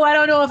 oh, I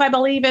don't know if I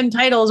believe in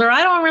titles, or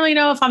I don't really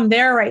know if I'm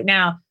there right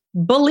now,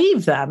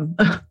 believe them.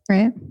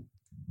 Right.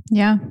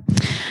 Yeah.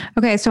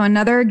 Okay. So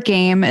another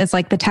game is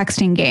like the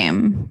texting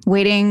game,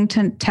 waiting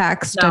to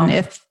text. No.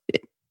 And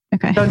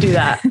okay. Don't do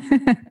that.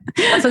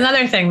 That's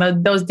another thing.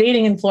 Those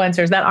dating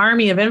influencers, that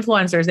army of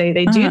influencers, they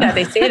do that.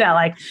 They say that,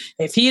 like,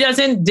 if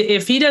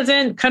he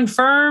doesn't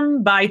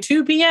confirm by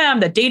 2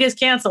 p.m., the date is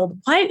canceled.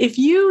 What? If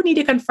you need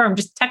to confirm,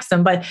 just text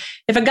them. But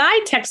if a guy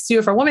texts you,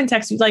 if a woman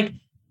texts you, like,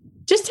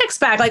 just text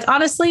back. Like,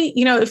 honestly,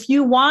 if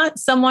you want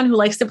someone who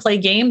likes to play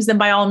games, then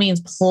by all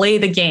means play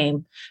the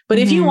game. But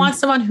if you want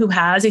someone who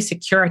has a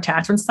secure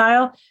attachment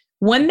style,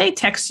 when they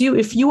text you,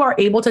 if you are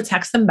able to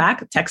text them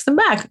back, text them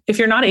back. If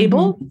you're not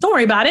able, don't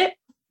worry about it.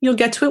 You'll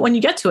get to it when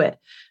you get to it.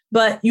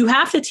 But you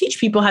have to teach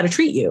people how to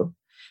treat you.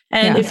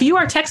 And if you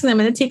are texting them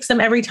and it takes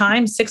them every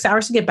time 6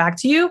 hours to get back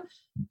to you,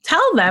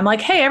 tell them,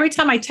 like, hey, every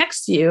time I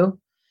text you,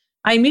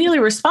 I immediately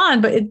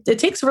respond, but it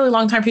takes a really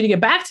long time for you to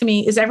get back to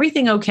me. Is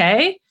everything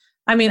okay?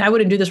 I mean, I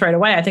wouldn't do this right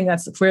away. I think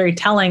that's very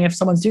telling if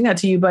someone's doing that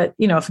to you. But,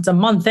 if it's a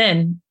month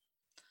in,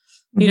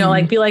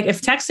 like, be like,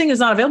 if texting is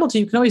not available to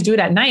you, you can always do it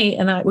at night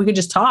and we could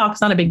just talk.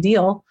 It's not a big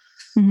deal.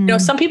 Mm-hmm.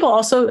 Some people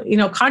also,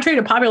 contrary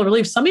to popular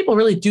belief, some people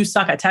really do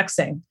suck at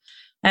texting,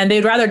 and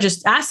they'd rather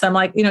just ask them,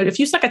 like, if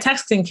you suck at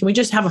texting, can we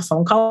just have a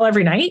phone call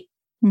every night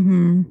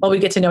while we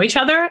get to know each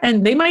other?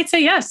 And they might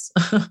say yes.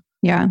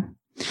 Yeah.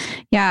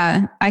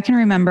 Yeah. I can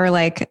remember,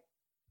 like,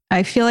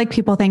 I feel like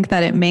people think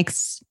that it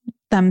makes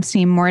them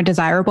seem more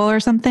desirable or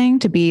something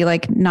to be,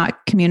 like,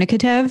 not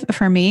communicative.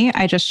 For me,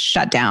 I just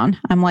shut down.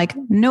 I'm like,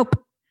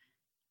 nope,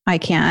 I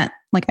can't.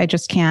 Like, I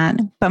just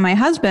can't. But my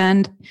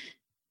husband,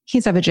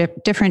 he's of a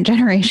different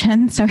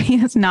generation. So he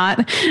is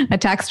not a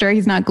texter.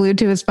 He's not glued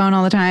to his phone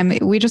all the time.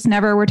 We just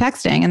never were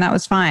texting, and that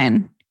was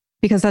fine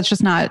because that's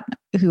just not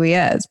who he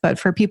is. But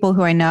for people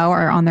who I know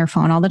are on their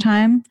phone all the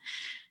time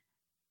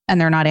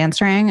and they're not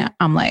answering,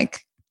 I'm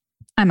like,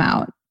 I'm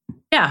out.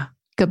 Yeah.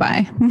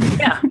 Goodbye.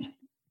 Yeah.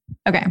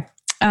 Okay.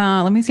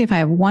 Let me see if I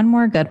have one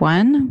more good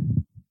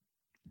one.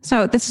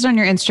 So this is on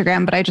your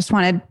Instagram, but I just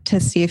wanted to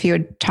see if you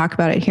would talk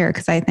about it here,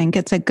 because I think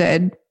it's a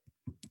good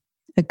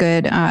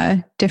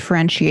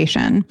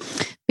differentiation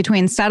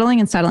between settling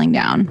and settling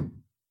down.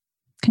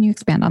 Can you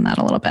expand on that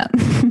a little bit?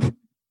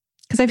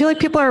 Because I feel like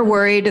people are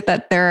worried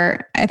that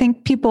I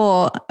think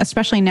people,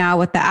 especially now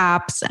with the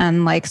apps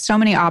and, like, so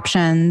many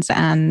options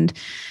and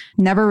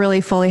never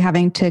really fully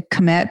having to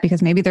commit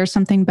because maybe there's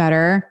something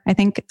better. I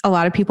think a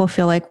lot of people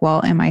feel like,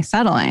 well, am I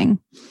settling?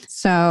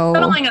 So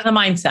settling is a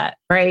mindset,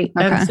 right?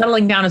 Okay. And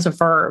settling down is a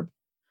verb.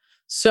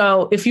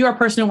 So if you are a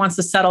person who wants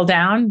to settle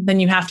down, then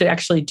you have to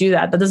actually do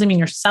that. That doesn't mean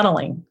you're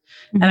settling.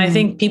 Mm-hmm. And I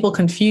think people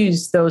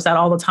confuse those out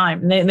all the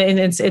time. And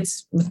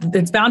it's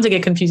bound to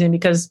get confusing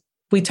because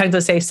we tend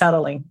to say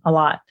settling a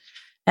lot.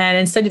 And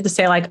instead you have to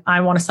say, like, I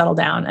want to settle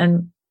down.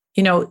 And,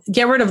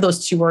 get rid of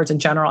those two words in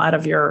general out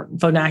of your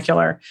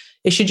vernacular.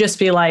 It should just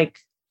be like,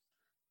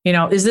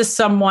 is this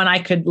someone I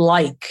could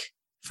like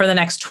for the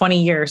next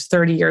 20 years,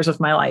 30 years of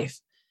my life?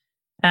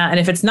 And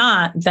if it's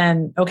not,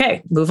 then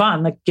okay, move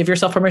on. Like, give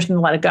yourself permission to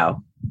let it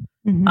go.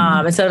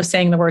 Mm-hmm. Instead of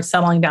saying the word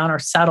settling down or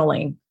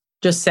settling,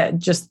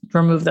 just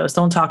remove those.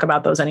 Don't talk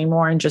about those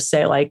anymore, and just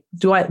say, like,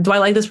 do I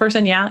like this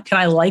person? Yeah. Can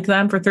I like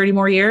them for 30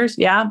 more years?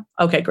 Yeah.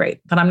 Okay, great.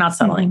 But I'm not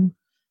settling.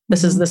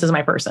 Mm-hmm. This is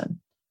my person.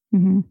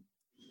 Mm-hmm.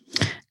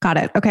 Got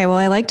it. Okay. Well,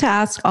 I like to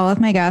ask all of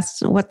my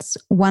guests, what's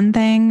one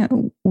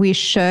thing we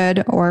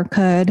should or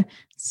could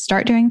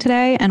start doing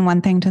today and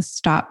one thing to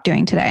stop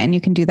doing today? And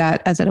you can do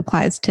that as it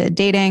applies to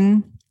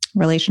dating,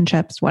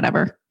 relationships,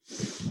 whatever.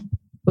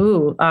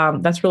 Ooh,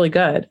 that's really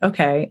good.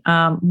 Okay.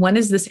 When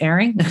is this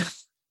airing?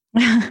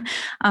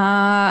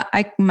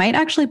 I might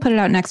actually put it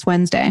out next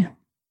Wednesday.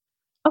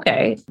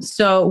 Okay.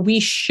 So we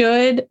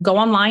should go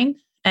online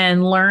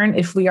and learn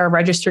if we are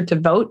registered to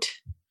vote.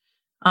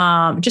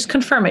 just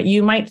confirm it.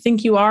 You might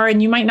think you are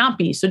and you might not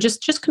be. So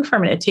just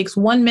confirm it. It takes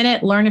 1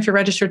 minute, learn if you're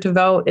registered to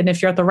vote. And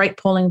if you're at the right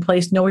polling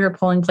place, know where your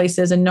polling place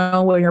is and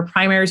know where your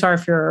primaries are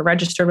if you're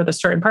registered with a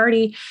certain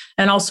party.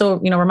 And also,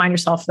 remind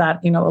yourself that,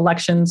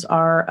 elections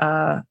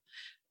are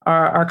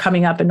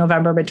coming up in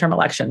November, midterm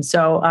elections.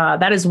 So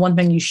that is one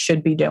thing you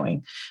should be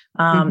doing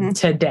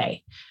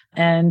today.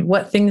 And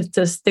what things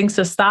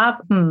to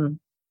stop?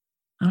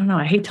 I don't know.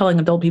 I hate telling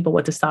adult people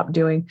what to stop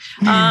doing.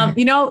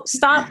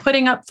 Stop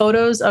putting up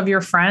photos of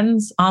your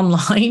friends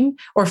online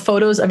or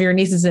photos of your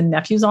nieces and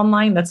nephews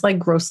online. That's like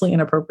grossly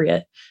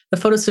inappropriate. The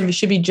photos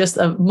should be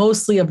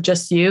mostly of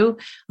just you,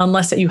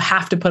 unless that you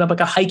have to put up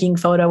like a hiking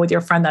photo with your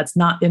friend that's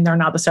not in there,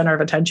 not the center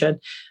of attention.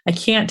 I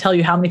can't tell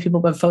you how many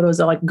people have photos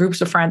of like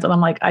groups of friends. And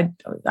I'm like, I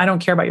don't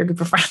care about your group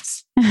of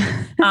friends.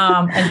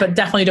 But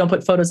definitely don't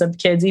put photos of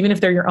kids, even if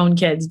they're your own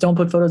kids. Don't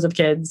put photos of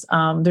kids.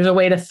 There's a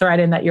way to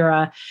thread in that you're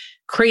a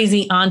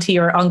crazy auntie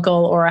or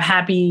uncle or a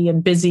happy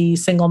and busy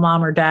single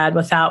mom or dad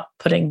without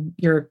putting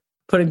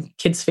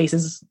kids'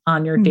 faces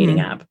on your dating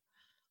app.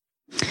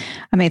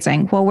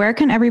 Amazing. Well, where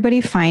can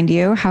everybody find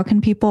you? How can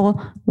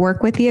people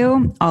work with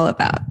you? All of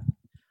that.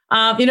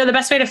 The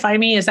best way to find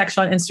me is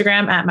actually on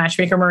Instagram at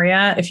Matchmaker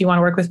Maria. If you want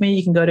to work with me,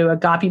 you can go to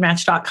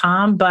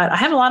agapematch.com. But I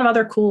have a lot of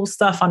other cool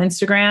stuff on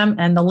Instagram,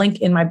 and the link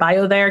in my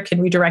bio there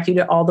can redirect you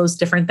to all those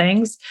different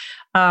things,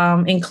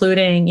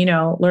 including,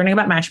 learning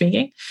about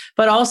matchmaking,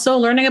 but also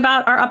learning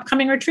about our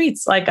upcoming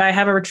retreats. Like I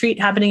have a retreat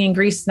happening in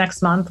Greece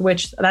next month,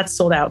 which that's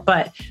sold out,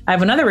 but I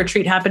have another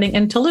retreat happening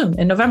in Tulum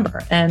in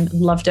November and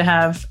love to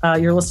have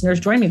your listeners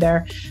join me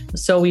there.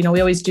 So, we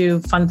always do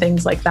fun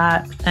things like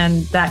that.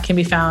 And that can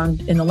be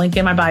found in the link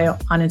in my bio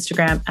on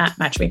Instagram at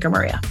Matchmaker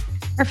Maria.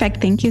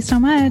 Perfect. Thank you so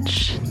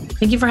much.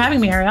 Thank you for having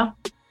me, Ariel.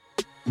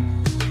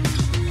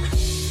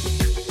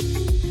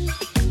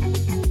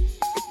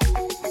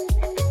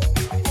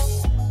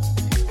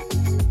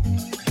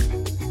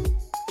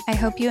 I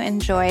hope you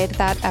enjoyed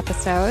that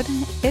episode.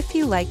 If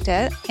you liked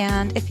it,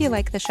 and if you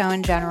like the show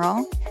in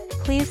general,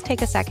 please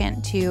take a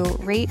second to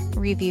rate,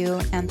 review,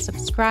 and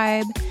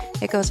subscribe.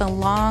 It goes a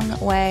long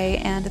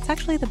way, and it's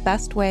actually the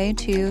best way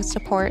to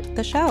support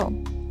the show.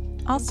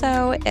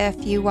 Also,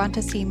 if you want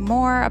to see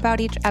more about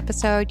each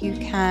episode, you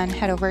can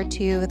head over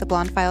to the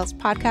Blonde Files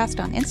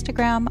podcast on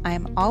Instagram.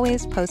 I'm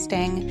always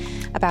posting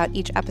about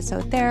each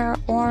episode there,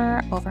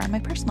 or over on my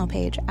personal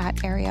page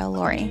at Ariel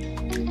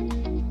Laurie.